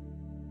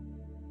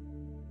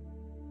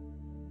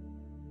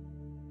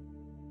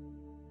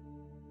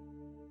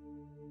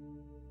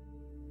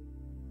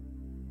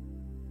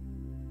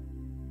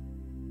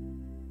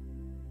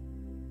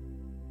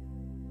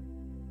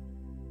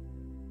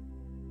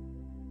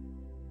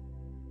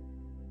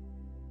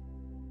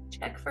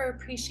 Check for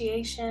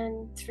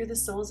appreciation through the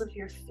soles of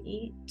your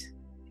feet,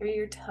 through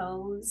your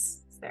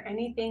toes. Is there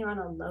anything on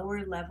a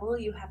lower level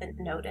you haven't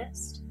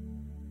noticed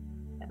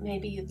that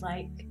maybe you'd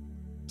like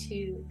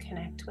to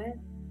connect with?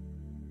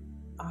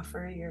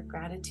 Offer your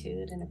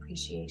gratitude and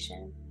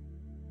appreciation.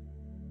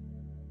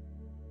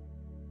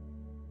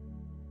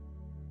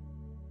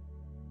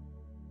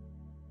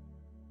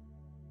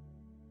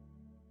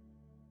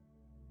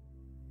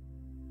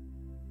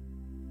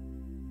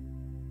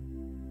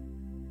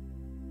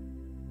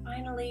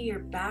 Finally, your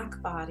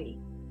back body.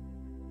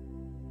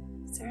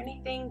 Is there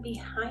anything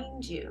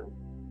behind you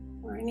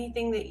or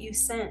anything that you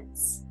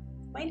sense?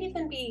 It might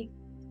even be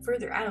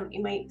further out.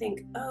 You might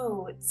think,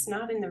 oh, it's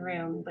not in the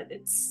room, but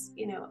it's,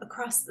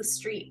 across the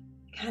street,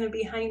 kind of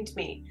behind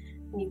me,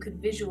 and you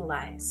could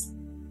visualize.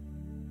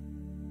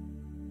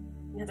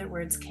 In other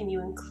words, can you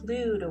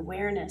include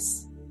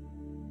awareness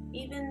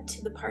even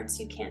to the parts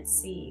you can't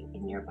see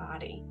in your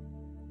body?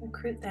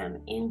 Recruit them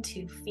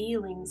into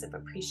feelings of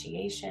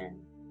appreciation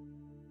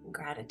and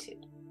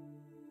gratitude.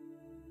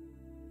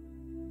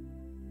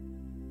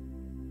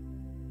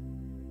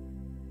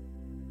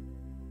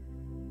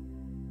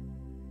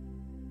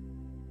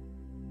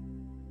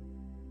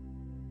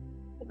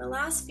 For the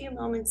last few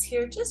moments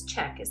here, just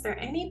check, is there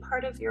any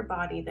part of your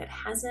body that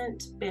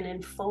hasn't been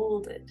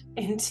enfolded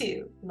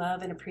into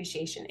love and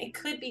appreciation? It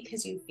could be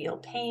because you feel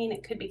pain.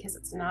 It could be because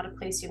it's not a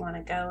place you want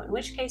to go, in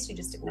which case you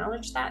just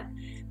acknowledge that.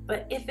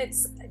 But if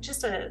it's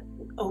just an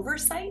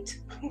oversight,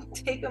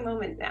 take a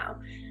moment now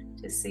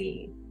to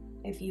see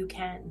if you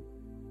can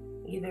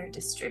either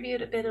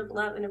distribute a bit of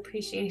love and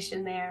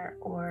appreciation there,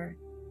 or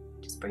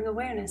just bring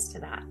awareness to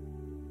that.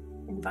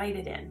 Invite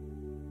it in.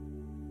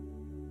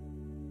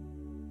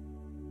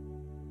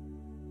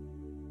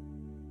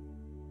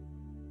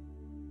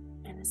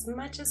 And as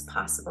much as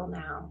possible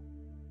now,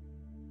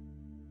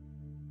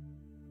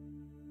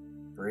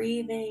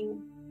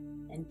 breathing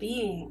and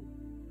being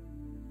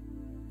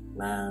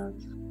love,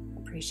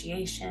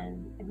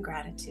 appreciation, and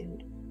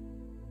gratitude.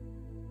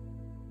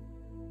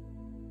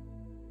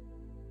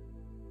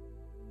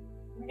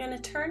 We're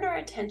going to turn our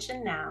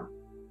attention now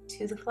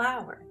to the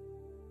flower.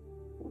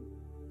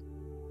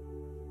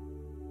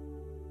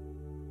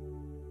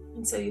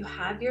 And so you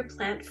have your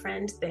plant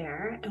friend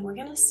there, and we're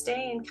going to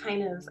stay in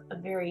kind of a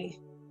very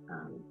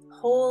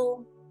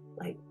whole,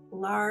 like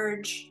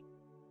large,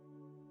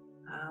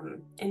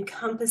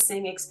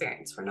 encompassing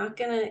experience. We're not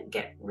going to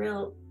get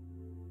real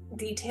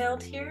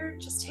detailed here.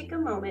 Just take a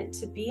moment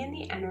to be in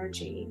the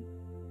energy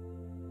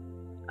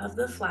of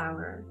the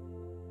flower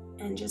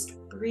and just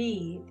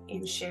breathe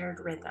in shared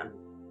rhythm.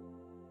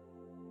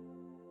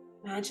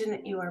 Imagine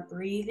that you are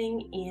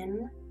breathing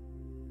in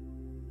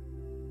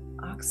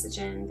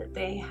oxygen that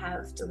they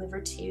have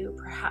delivered to you.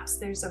 Perhaps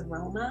there's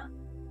aroma.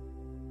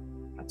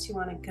 Perhaps you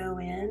want to go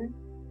in,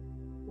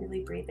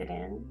 really breathe it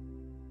in.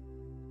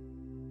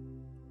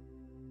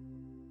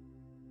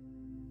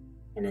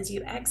 And as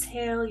you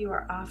exhale, you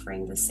are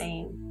offering the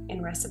same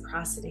in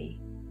reciprocity,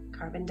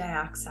 carbon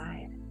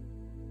dioxide,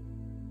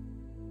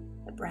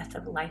 the breath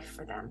of life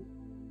for them.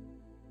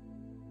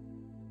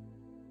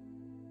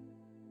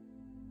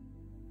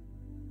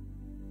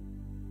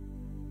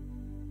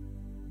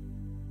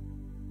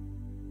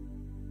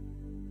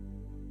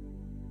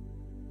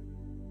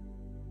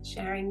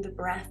 Sharing the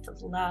breath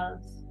of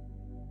love,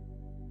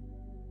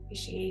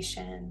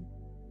 appreciation,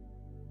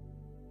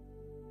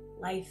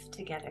 life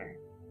together.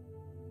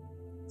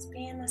 Just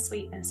be in the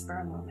sweetness for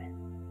a moment.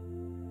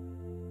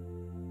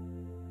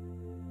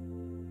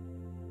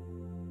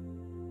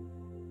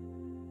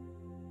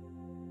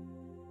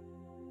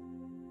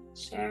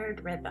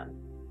 Shared rhythm,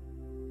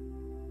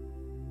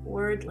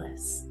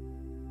 wordless.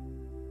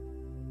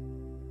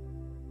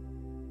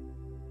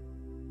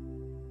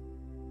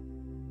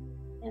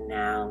 And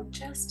now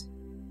just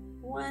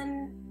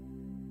one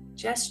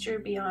gesture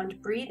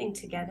beyond breathing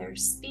together.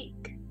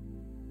 Speak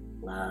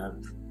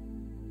love,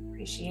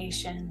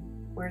 appreciation,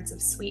 words of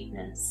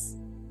sweetness.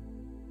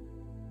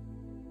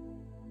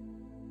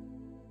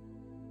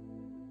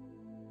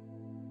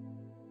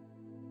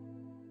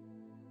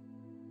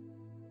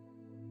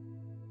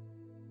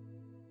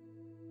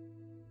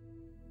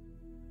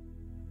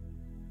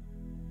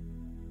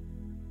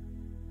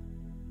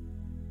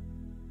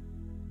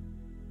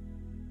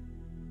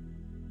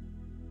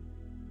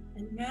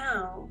 And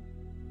now,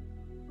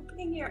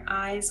 opening your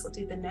eyes, we'll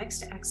do the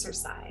next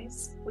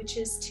exercise, which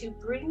is to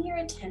bring your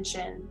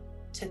attention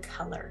to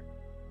color.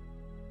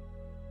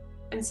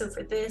 And so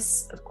for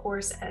this, of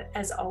course,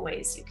 as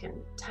always, you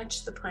can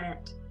touch the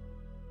plant,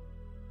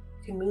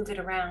 you can move it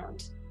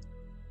around,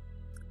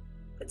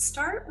 but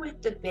start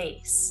with the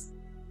base.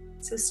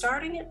 So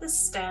starting at the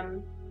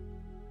stem,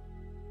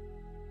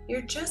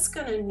 you're just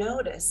going to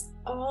notice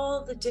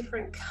all the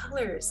different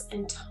colors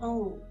and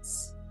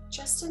tones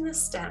just in the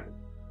stem.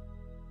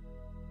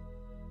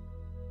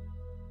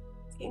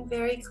 Looking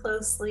very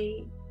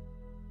closely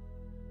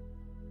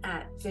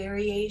at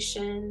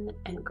variation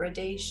and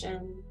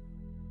gradation.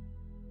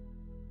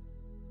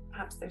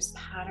 Perhaps there's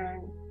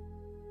pattern.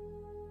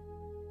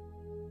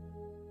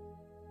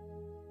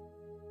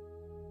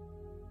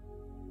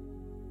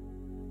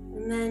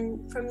 And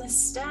then from the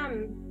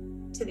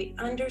stem to the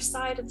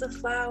underside of the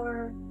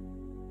flower,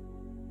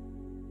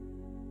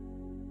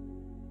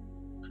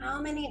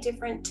 how many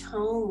different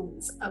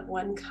tones of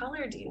one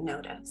color do you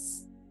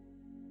notice?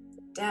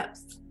 The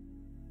depth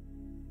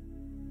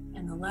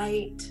and the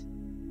light.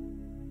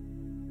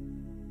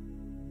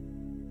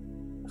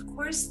 Of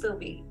course, there'll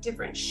be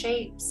different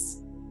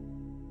shapes,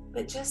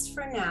 but just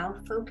for now,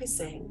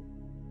 focusing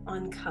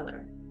on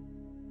color.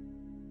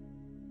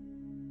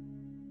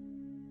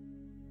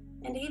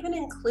 and even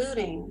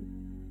including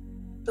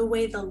the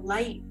way the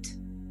light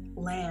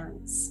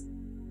lands,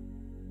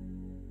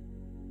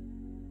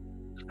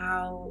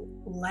 how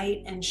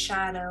light and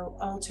shadow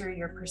alter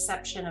your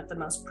perception of the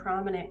most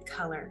prominent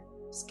color,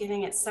 just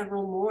giving it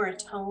several more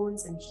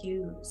tones and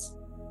hues.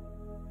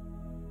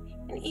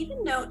 And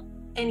even note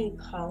any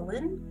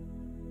pollen.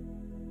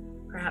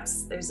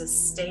 Perhaps there's a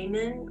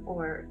stamen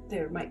or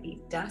there might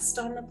be dust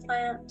on the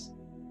plant.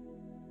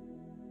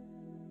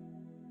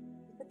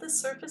 Look at the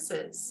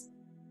surfaces.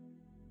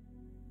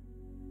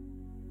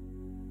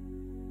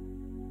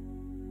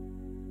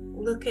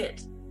 Look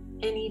at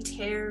any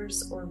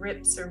tears or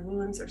rips or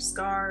wounds or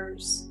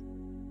scars.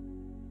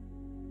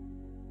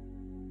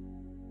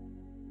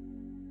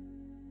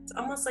 It's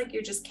almost like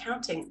you're just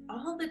counting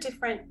all the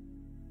different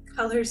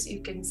colors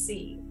you can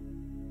see.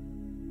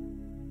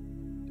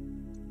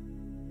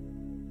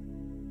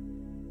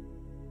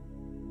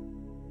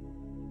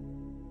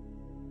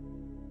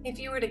 If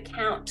you were to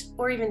count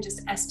or even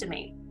just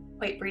estimate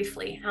quite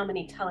briefly how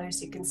many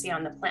colors you can see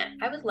on the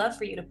plant, I would love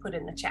for you to put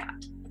in the chat.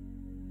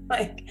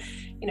 Like,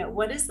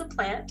 what is the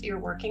plant you're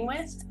working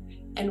with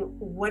and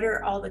what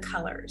are all the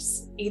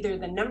colors? Either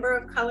the number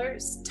of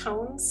colors,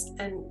 tones,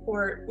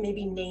 or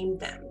maybe name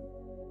them.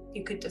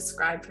 You could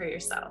describe for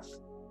yourself.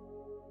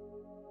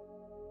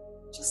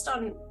 Just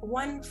on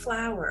one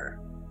flower.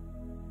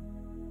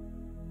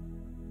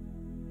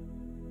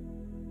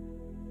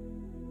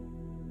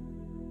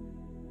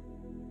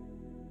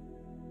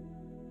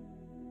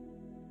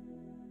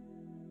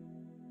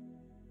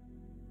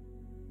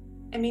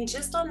 I mean,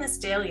 just on this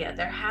dahlia,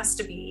 there has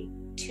to be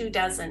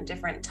 24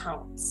 different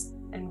tones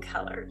and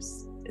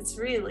colors. It's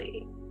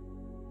really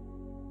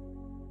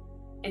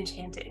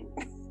enchanting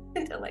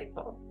and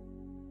delightful.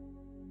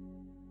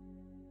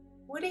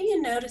 What are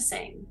you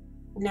noticing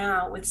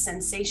now with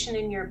sensation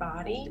in your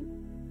body?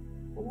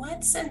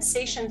 What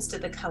sensations do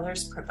the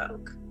colors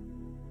provoke?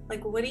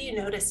 Like, what do you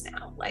notice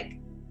now? Like,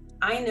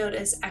 I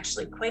notice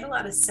actually quite a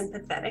lot of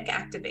sympathetic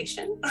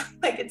activation.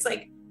 Like, it's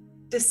like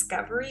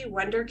discovery,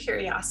 wonder,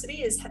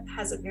 curiosity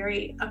has a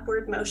very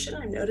upward motion.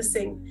 I'm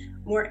noticing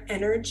more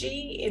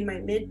energy in my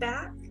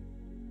mid-back.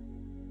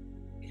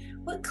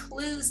 What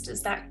clues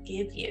does that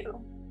give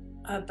you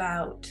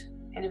about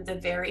kind of the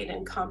varied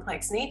and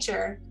complex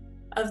nature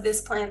of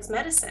this plant's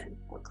medicine?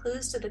 What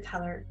clues does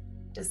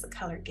the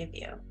color give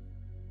you?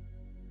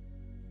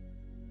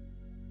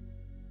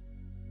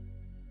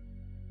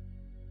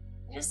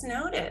 Just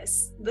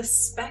notice the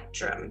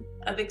spectrum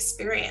of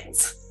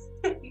experience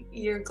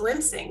you're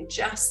glimpsing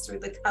just through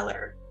the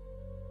color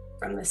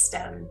from the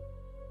stem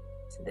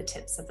to the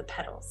tips of the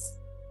petals.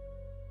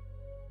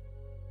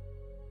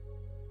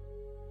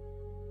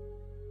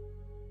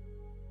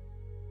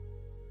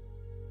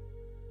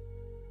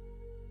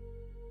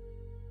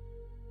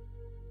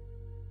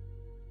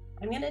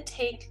 I'm going to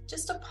take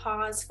just a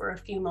pause for a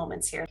few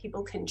moments here.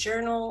 People can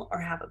journal or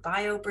have a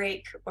bio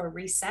break or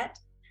reset.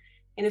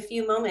 In a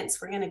few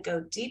moments, we're going to go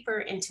deeper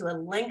into a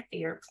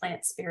lengthier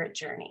plant spirit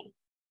journey.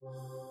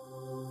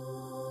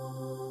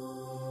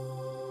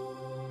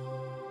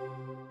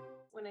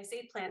 When I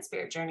say plant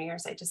spirit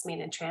journeyers, I just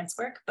mean in trance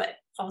work, but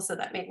also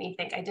that made me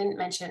think I didn't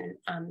mention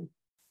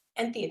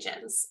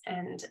entheogens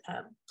and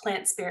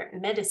plant spirit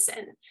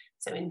medicine.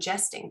 So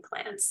ingesting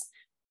plants,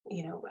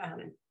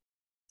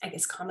 I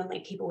guess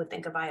commonly people would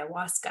think of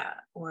ayahuasca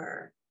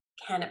or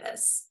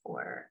cannabis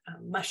or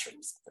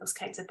mushrooms, those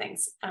kinds of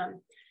things.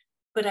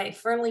 But I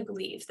firmly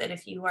believe that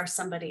if you are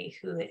somebody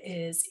who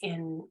is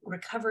in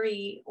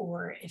recovery,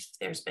 or if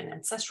there's been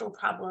ancestral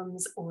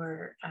problems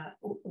or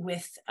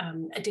with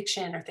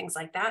addiction or things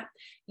like that,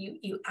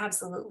 you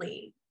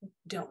absolutely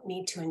don't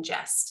need to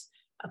ingest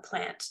a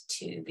plant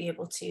to be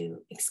able to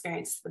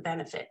experience the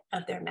benefit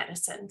of their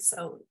medicine.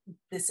 So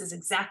this is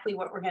exactly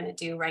what we're going to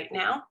do right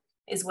now,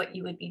 is what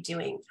you would be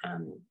doing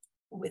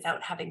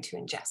without having to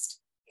ingest.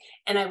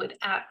 And I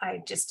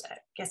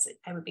guess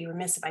I would be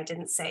remiss if I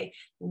didn't say,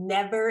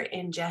 never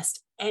ingest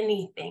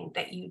anything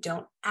that you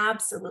don't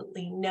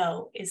absolutely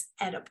know is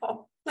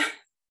edible.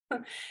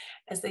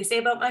 As they say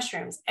about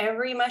mushrooms,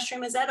 every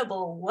mushroom is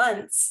edible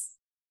once.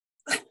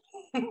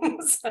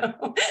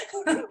 So,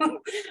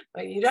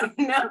 but you don't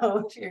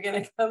know if you're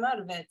going to come out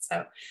of it.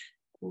 So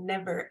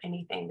never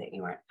anything that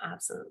you aren't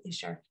absolutely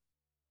sure.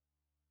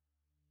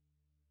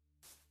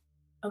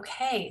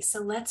 Okay,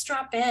 so let's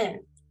drop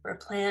in for a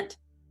plant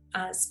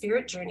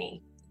spirit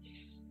journey.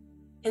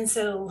 And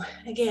so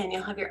again,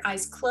 you'll have your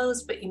eyes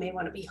closed, but you may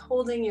want to be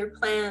holding your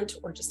plant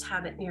or just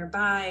have it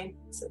nearby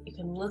so that you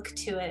can look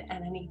to it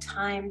at any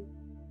time.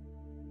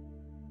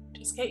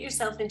 Just get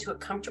yourself into a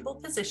comfortable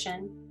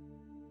position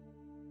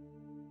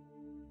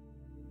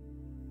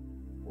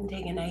and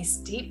take a nice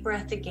deep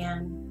breath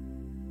again.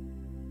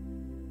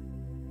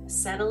 A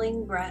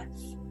settling breath,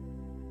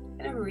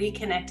 kind of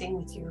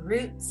reconnecting with your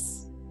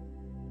roots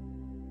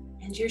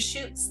and your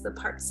shoots, the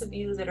parts of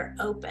you that are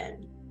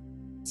open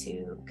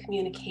to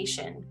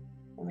communication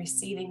and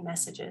receiving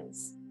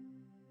messages.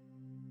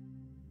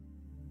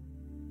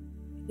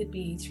 It could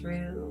be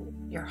through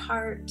your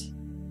heart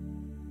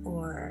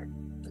or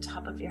the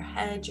top of your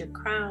head, your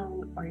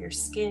crown, or your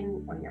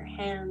skin, or your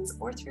hands,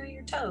 or through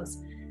your toes.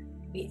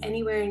 It could be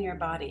anywhere in your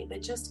body,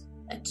 but just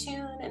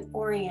attune and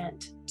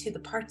orient to the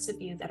parts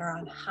of you that are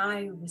on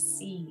high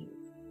receive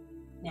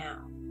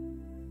now.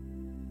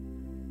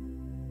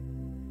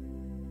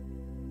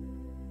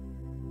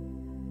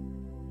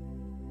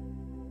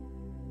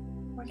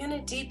 We're going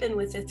to deepen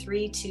with the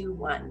 3, 2,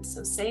 1.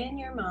 So say in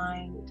your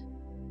mind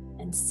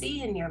and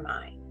see in your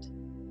mind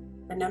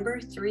the number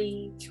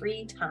 3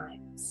 3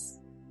 times,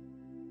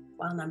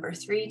 while number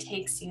 3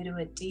 takes you to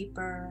a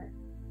deeper,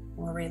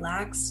 more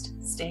relaxed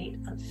state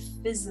of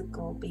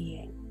physical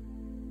being.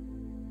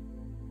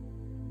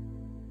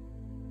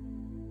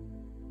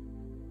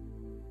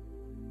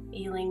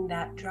 Feeling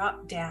that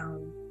drop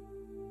down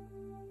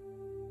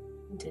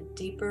into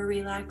deeper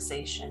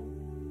relaxation,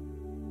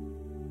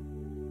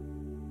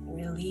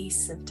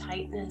 release of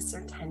tightness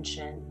or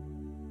tension,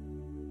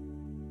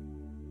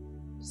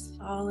 just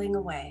falling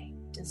away,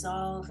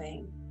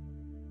 dissolving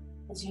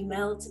as you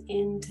melt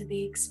into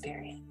the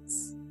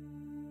experience.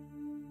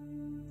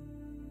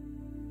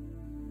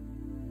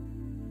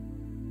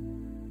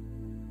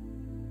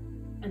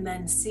 And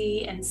then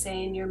see and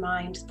say in your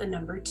mind the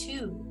number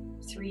 2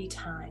 3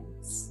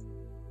 times.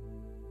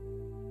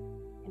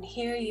 And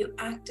here you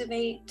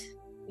activate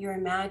your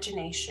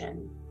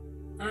imagination,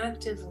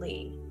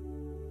 actively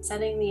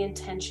setting the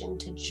intention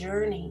to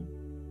journey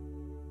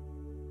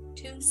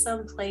to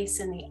some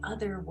place in the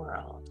other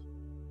world,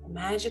 a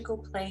magical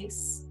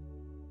place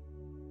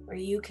where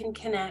you can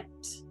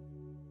connect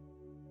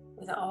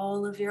with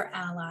all of your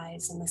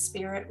allies in the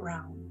spirit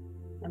realm.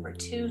 Number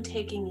 2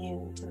 taking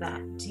you to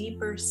that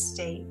deeper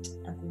state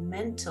of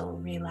mental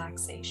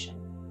relaxation.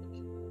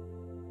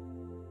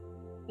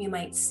 You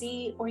might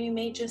see, or you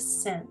may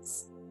just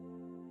sense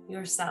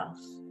yourself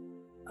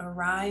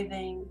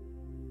arriving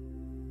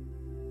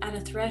at a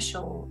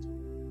threshold.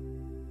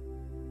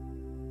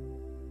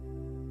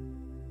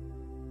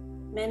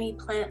 Many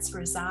plants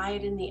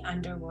reside in the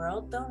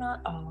underworld, though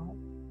not all.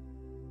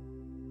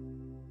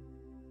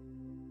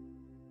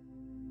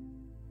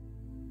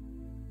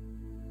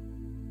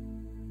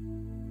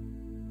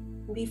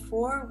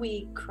 Before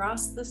we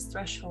cross this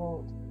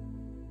threshold,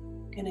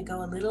 I'm going to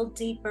go a little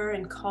deeper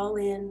and call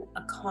in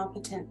a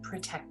competent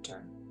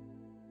protector,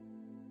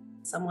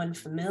 someone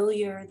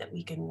familiar that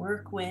we can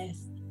work with,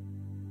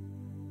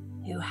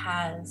 who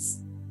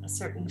has a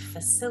certain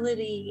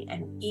facility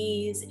and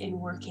ease in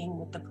working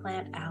with the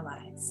plant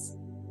allies.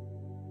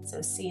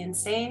 So see and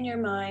say in your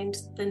mind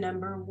the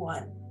number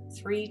 1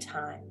 3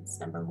 times.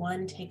 Number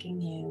 1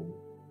 taking you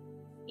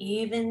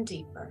even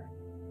deeper,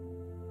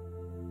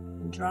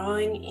 and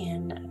drawing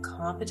in a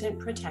competent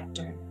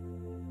protector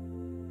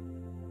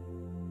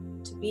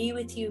to be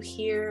with you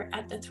here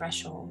at the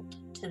threshold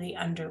to the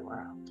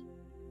underworld.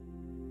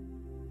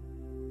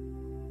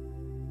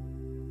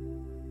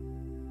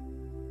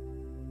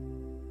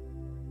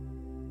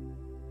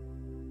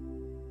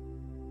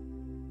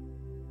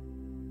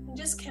 And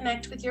just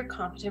connect with your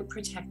competent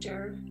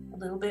protector a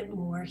little bit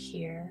more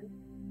here.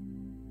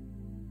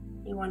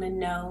 You want to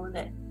know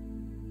that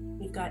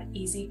you've got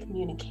easy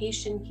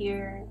communication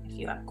here. If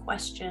you have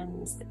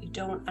questions that you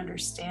don't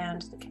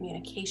understand the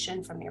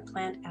communication from your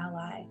plant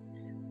ally,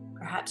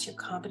 perhaps your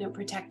competent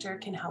protector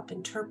can help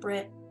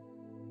interpret.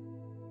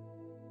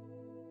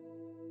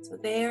 So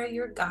they are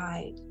your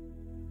guide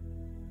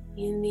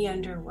in the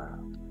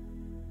underworld.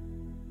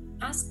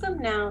 Ask them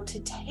now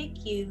to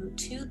take you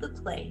to the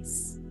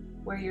place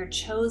where your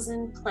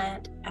chosen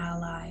plant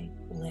ally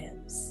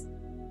lives.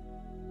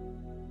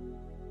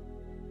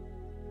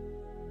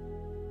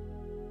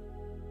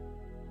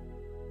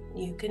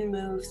 You can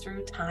move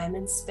through time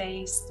and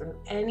space, through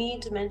any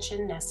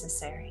dimension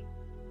necessary,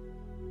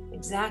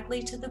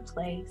 exactly to the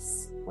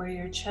place where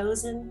your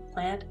chosen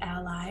plant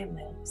ally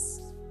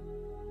lives.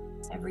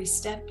 Every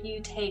step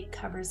you take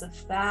covers a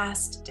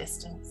vast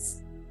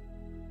distance,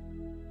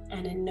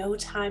 and in no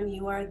time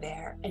you are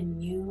there,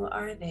 and you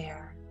are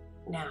there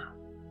now.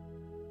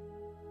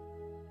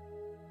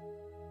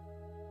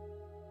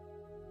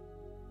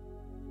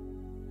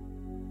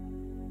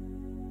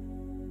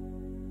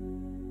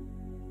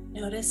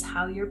 Notice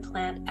how your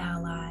plant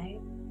ally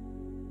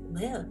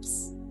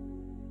lives.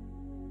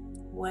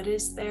 What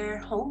is their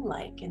home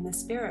like in the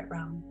spirit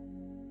realm?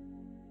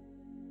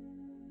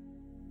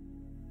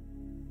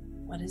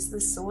 What is the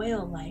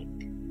soil like?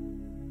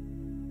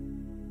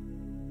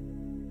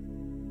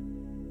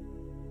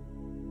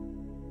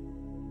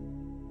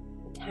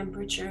 The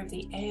temperature of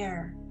the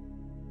air?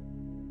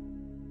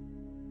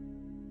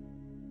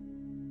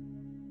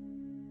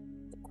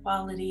 The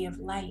quality of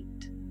light?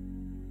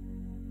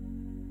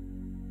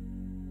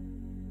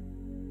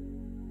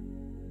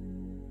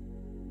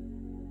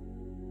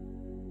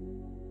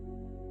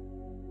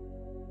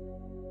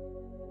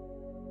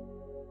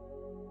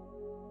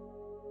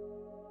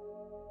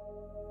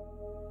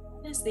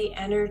 What is the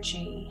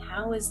energy?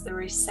 How is the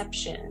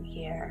reception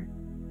here?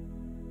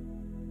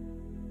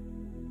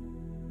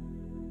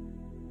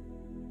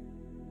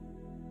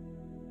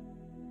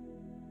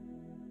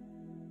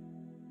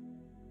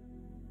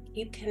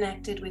 Keep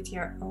connected with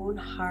your own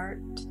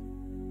heart,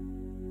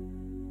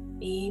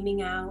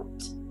 beaming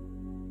out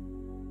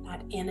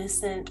that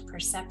innocent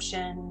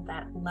perception,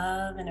 that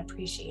love and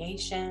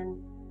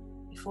appreciation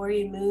before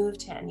you move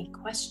to any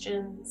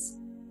questions.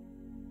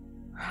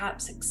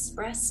 Perhaps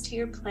express to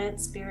your plant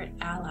spirit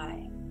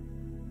ally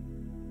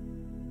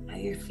how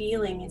you're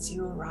feeling as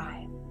you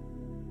arrive.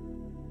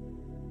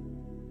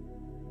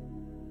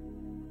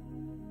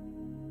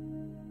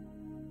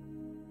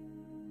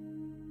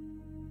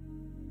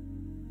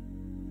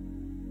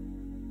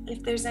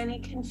 If there's any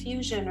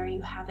confusion or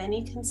you have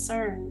any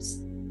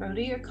concerns, go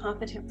to your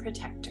competent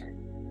protector.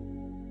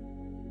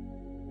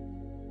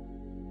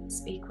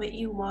 Speak what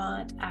you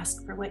want,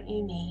 ask for what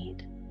you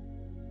need.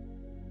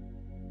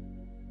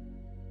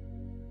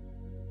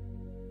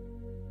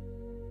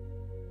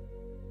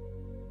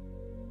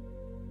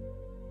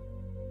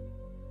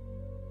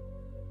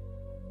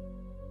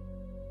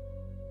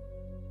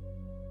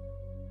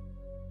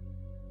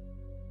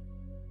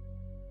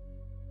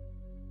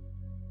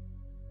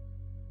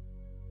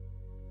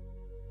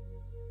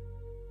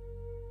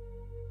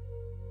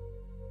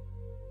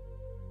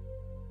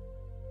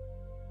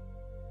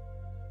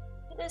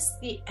 What is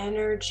the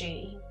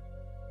energy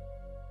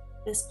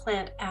this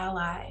plant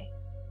ally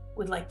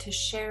would like to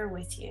share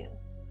with you?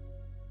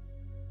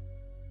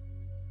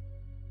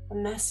 The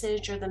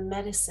message or the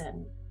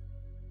medicine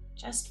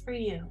just for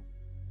you.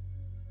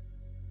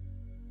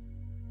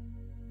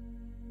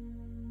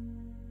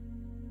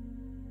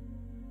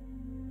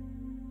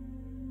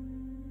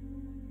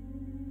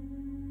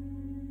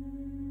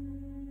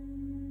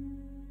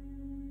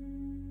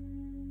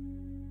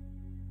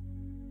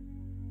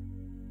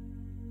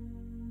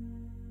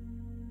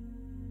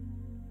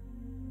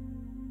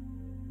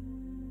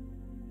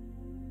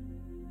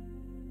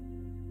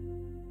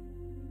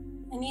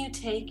 And you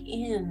take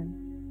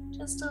in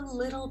just a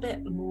little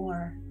bit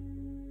more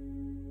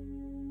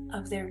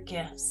of their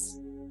gifts.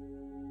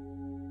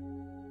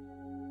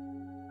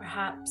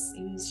 Perhaps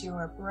use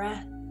your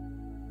breath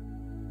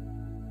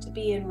to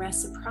be in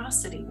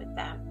reciprocity with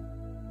them.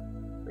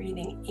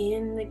 Breathing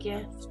in the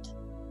gift,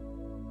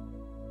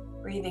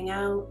 breathing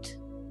out,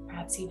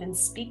 perhaps even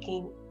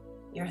speaking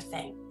your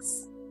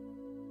thanks.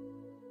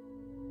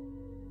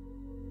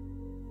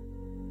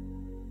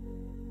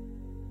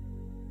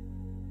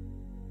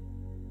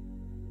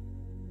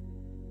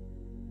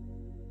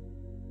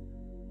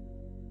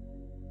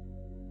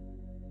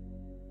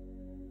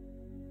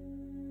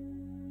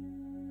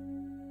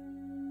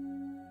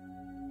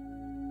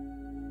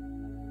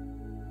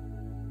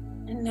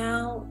 And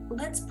now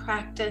let's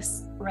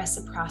practice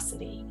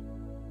reciprocity.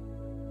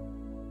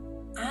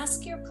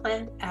 Ask your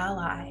plant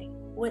ally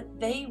what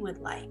they would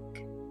like.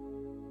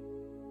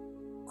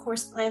 Of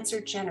course, plants are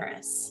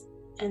generous,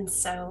 and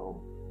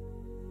so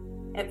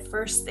at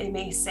first they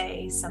may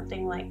say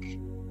something like,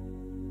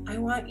 I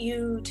want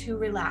you to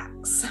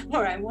relax,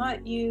 or I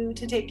want you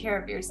to take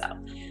care of yourself.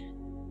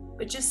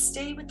 But just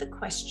stay with the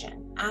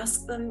question.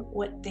 Ask them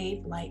what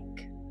they'd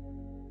like.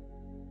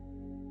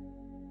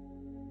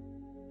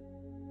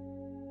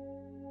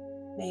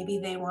 Maybe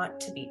they want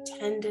to be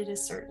tended a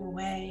certain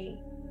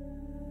way.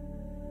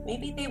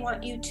 Maybe they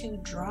want you to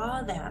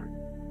draw them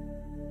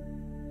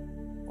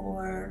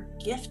or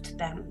gift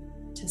them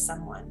to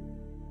someone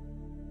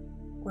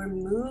or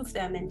move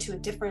them into a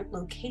different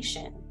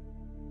location.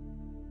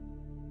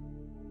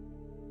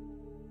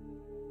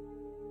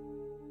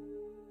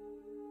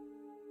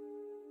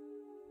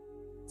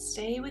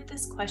 Stay with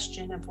this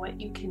question of what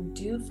you can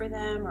do for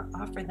them or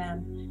offer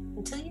them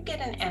until you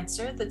get an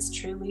answer that's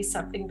truly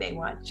something they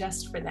want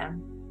just for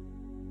them.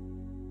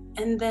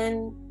 And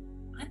then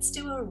let's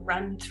do a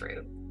run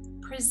through.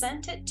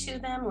 Present it to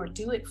them or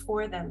do it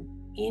for them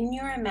in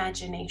your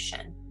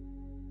imagination.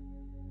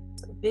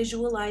 So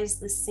visualize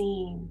the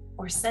scene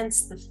or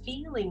sense the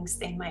feelings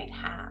they might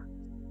have.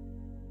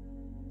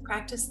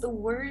 Practice the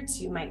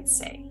words you might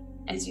say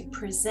as you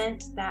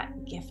present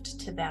that gift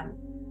to them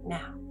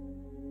now.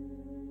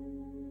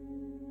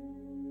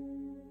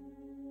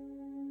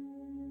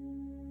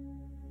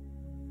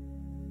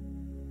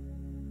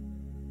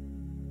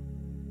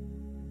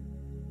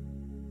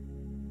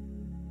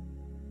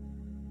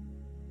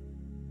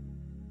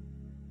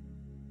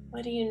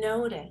 What do you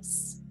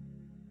notice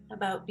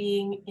about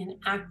being in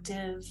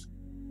active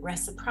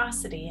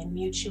reciprocity and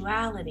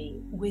mutuality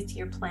with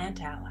your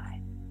plant ally?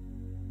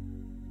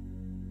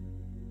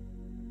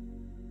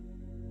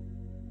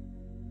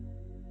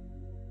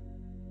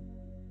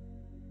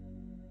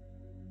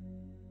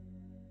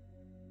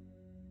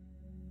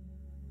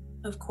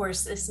 Of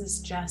course, this is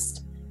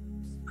just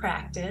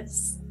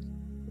practice.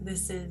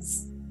 This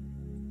is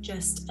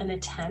just an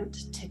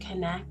attempt to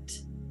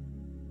connect.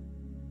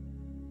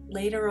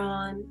 Later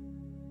on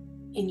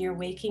in your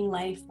waking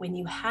life, when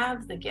you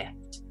have the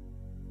gift,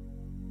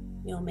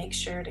 you'll make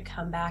sure to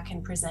come back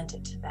and present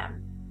it to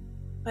them.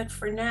 But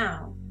for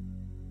now,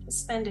 just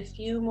spend a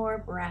few more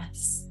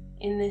breaths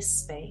in this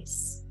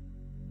space,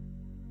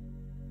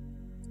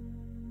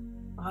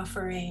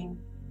 offering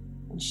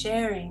and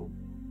sharing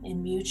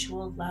in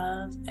mutual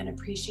love and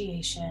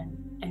appreciation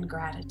and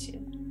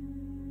gratitude.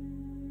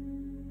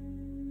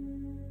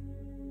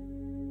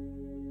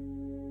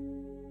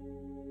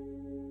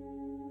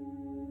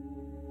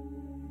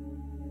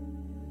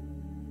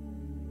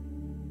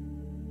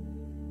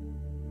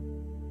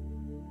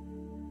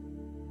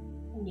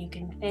 You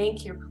can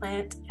thank your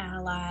plant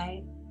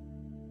ally,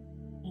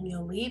 and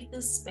you'll leave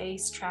this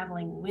space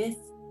traveling with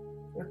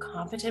your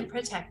competent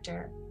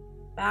protector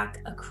back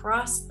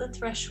across the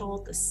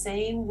threshold the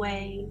same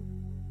way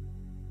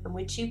from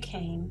which you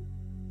came.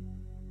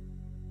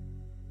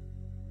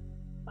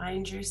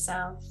 Find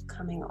yourself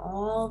coming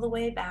all the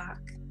way back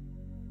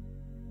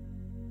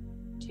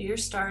to your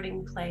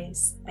starting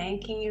place,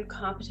 thanking your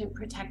competent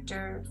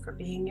protector for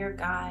being your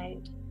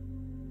guide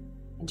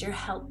and your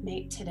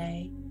helpmate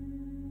today.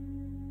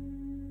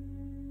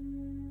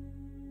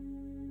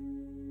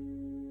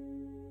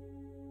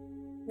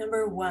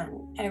 Number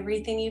 1,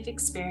 everything you've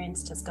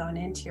experienced has gone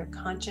into your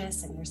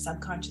conscious and your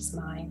subconscious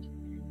mind.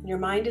 And your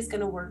mind is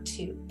going to work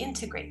to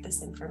integrate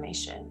this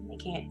information,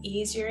 making it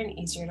easier and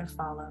easier to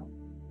follow.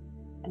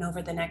 And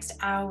over the next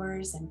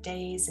hours and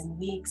days and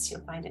weeks,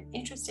 you'll find an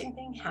interesting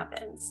thing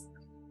happens.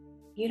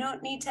 You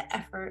don't need to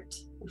effort.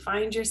 You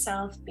find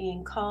yourself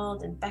being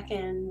called and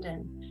beckoned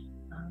and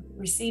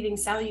receiving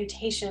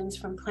salutations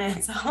from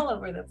plants all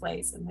over the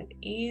place. And with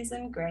ease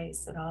and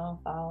grace, it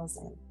all falls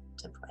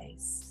into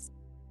place.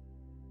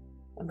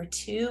 Number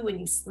 2, when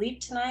you sleep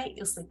tonight,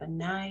 you'll sleep a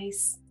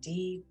nice,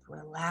 deep,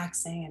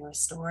 relaxing, and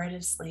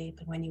restorative sleep.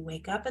 And when you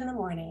wake up in the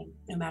morning,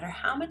 no matter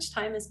how much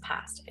time has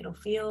passed, it'll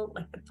feel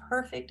like the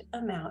perfect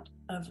amount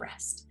of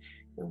rest.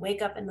 You'll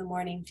wake up in the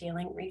morning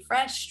feeling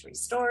refreshed,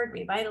 restored,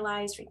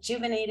 revitalized,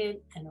 rejuvenated,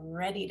 and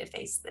ready to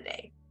face the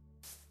day.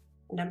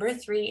 Number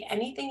 3,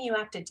 anything you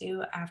have to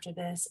do after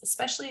this,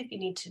 especially if you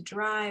need to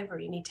drive or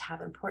you need to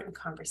have important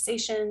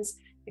conversations,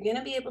 you're going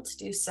to be able to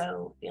do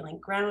so feeling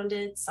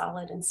grounded,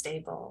 solid, and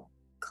stable,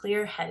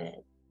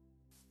 clear-headed.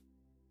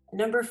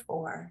 Number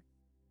 4,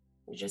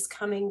 you're just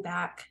coming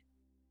back,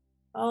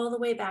 all the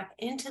way back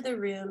into the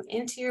room,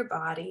 into your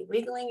body,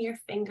 wiggling your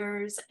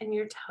fingers and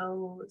your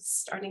toes,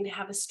 starting to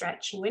have a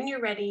stretch. And when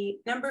you're ready,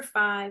 number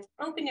 5,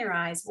 open your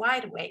eyes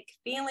wide awake,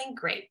 feeling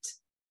great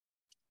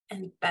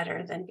and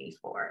better than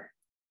before.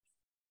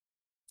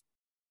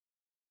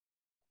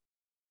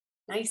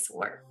 Nice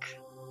work.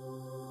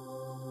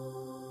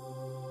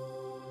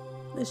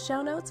 The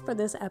show notes for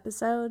this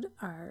episode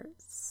are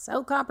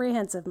so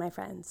comprehensive, my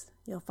friends.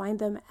 You'll find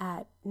them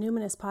at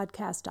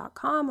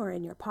numinouspodcast.com or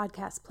in your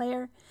podcast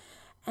player.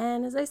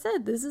 And as I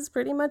said, this is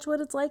pretty much what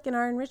it's like in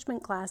our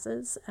enrichment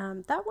classes.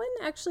 That one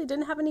actually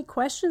didn't have any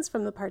questions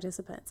from the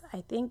participants.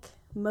 I think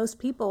most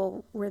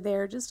people were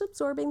there just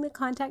absorbing the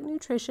contact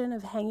nutrition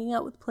of hanging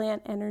out with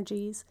plant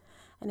energies.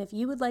 And if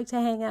you would like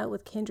to hang out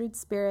with kindred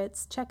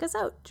spirits, check us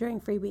out during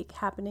Free Week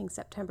happening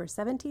September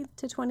 17th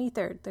to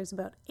 23rd. There's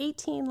about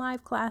 18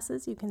 live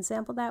classes you can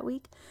sample that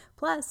week,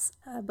 plus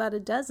about a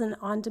dozen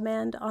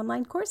on-demand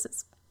online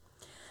courses.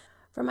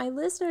 For my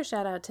listener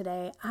shout out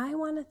today, I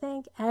want to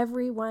thank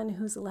everyone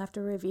who's left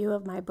a review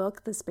of my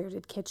book, The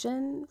Spirited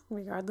Kitchen,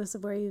 regardless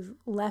of where you've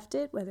left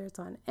it, whether it's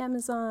on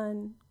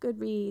Amazon,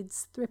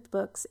 Goodreads, Thrift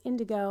Books,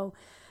 Indigo.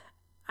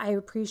 I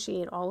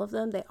appreciate all of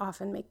them. They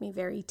often make me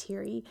very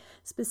teary.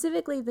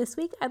 Specifically this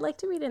week, I'd like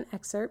to read an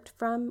excerpt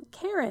from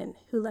Karen,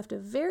 who left a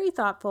very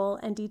thoughtful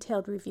and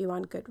detailed review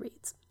on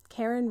Goodreads.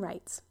 Karen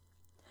writes,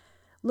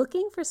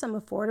 "Looking for some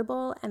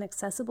affordable and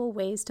accessible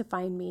ways to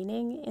find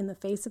meaning in the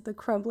face of the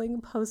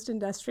crumbling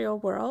post-industrial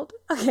world?"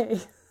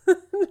 Okay,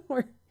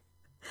 we're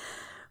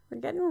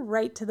getting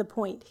right to the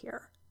point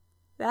here.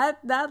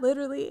 That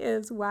literally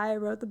is why I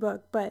wrote the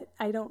book, but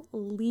I don't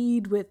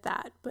lead with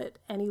that. But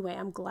anyway,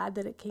 I'm glad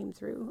that it came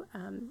through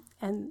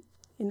and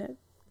in a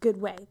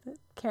good way that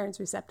Karen's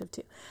receptive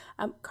to.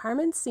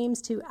 Carmen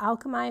seems to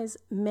alchemize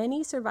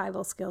many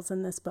survival skills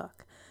in this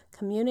book.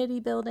 Community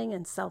building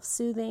and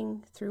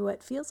self-soothing through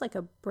what feels like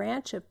a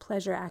branch of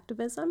pleasure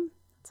activism.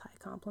 That's a high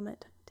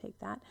compliment. Take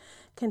that.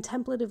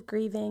 Contemplative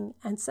grieving,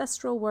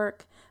 ancestral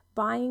work,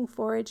 buying,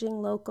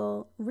 foraging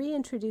local,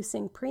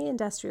 reintroducing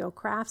pre-industrial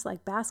crafts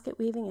like basket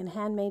weaving and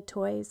handmade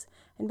toys,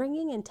 and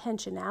bringing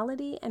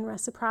intentionality and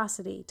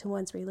reciprocity to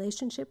one's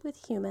relationship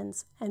with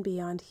humans and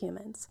beyond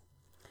humans.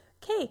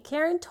 Okay,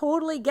 Karen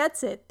totally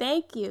gets it.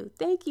 Thank you.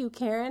 Thank you,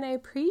 Karen. I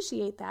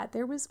appreciate that.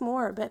 There was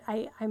more, but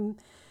I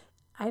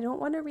don't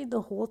want to read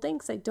the whole thing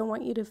because I don't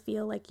want you to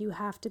feel like you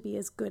have to be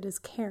as good as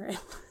Karen.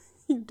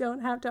 You don't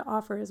have to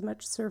offer as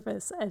much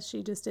surface as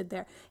she just did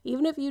there.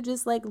 Even if you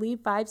just leave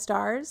 5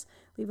 stars,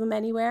 leave them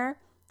anywhere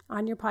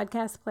on your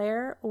podcast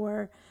player,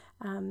 or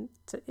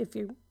if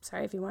you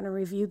want to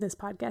review this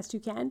podcast,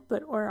 you can,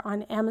 or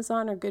on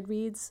Amazon or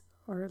Goodreads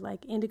or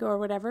Indigo or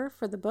whatever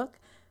for the book.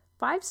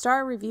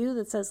 5-star review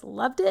that says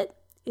loved it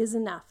is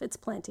enough. It's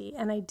plenty,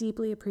 and I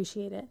deeply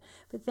appreciate it.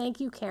 But thank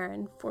you,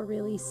 Karen, for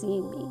really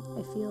seeing me.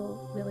 I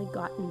feel really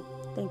gotten.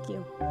 Thank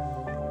you.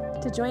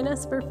 To join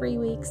us for Free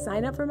Week,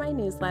 sign up for my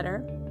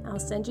newsletter. I'll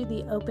send you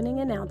the opening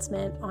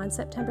announcement on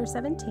September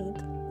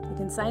 17th. You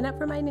can sign up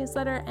for my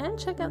newsletter and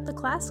check out the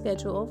class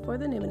schedule for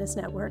the Numinous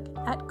Network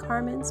at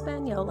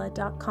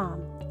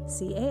carmenspagnola.com.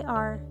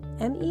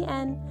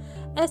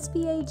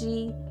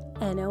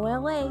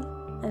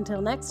 CarmenSpagnola.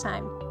 Until next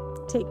time,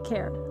 take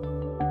care.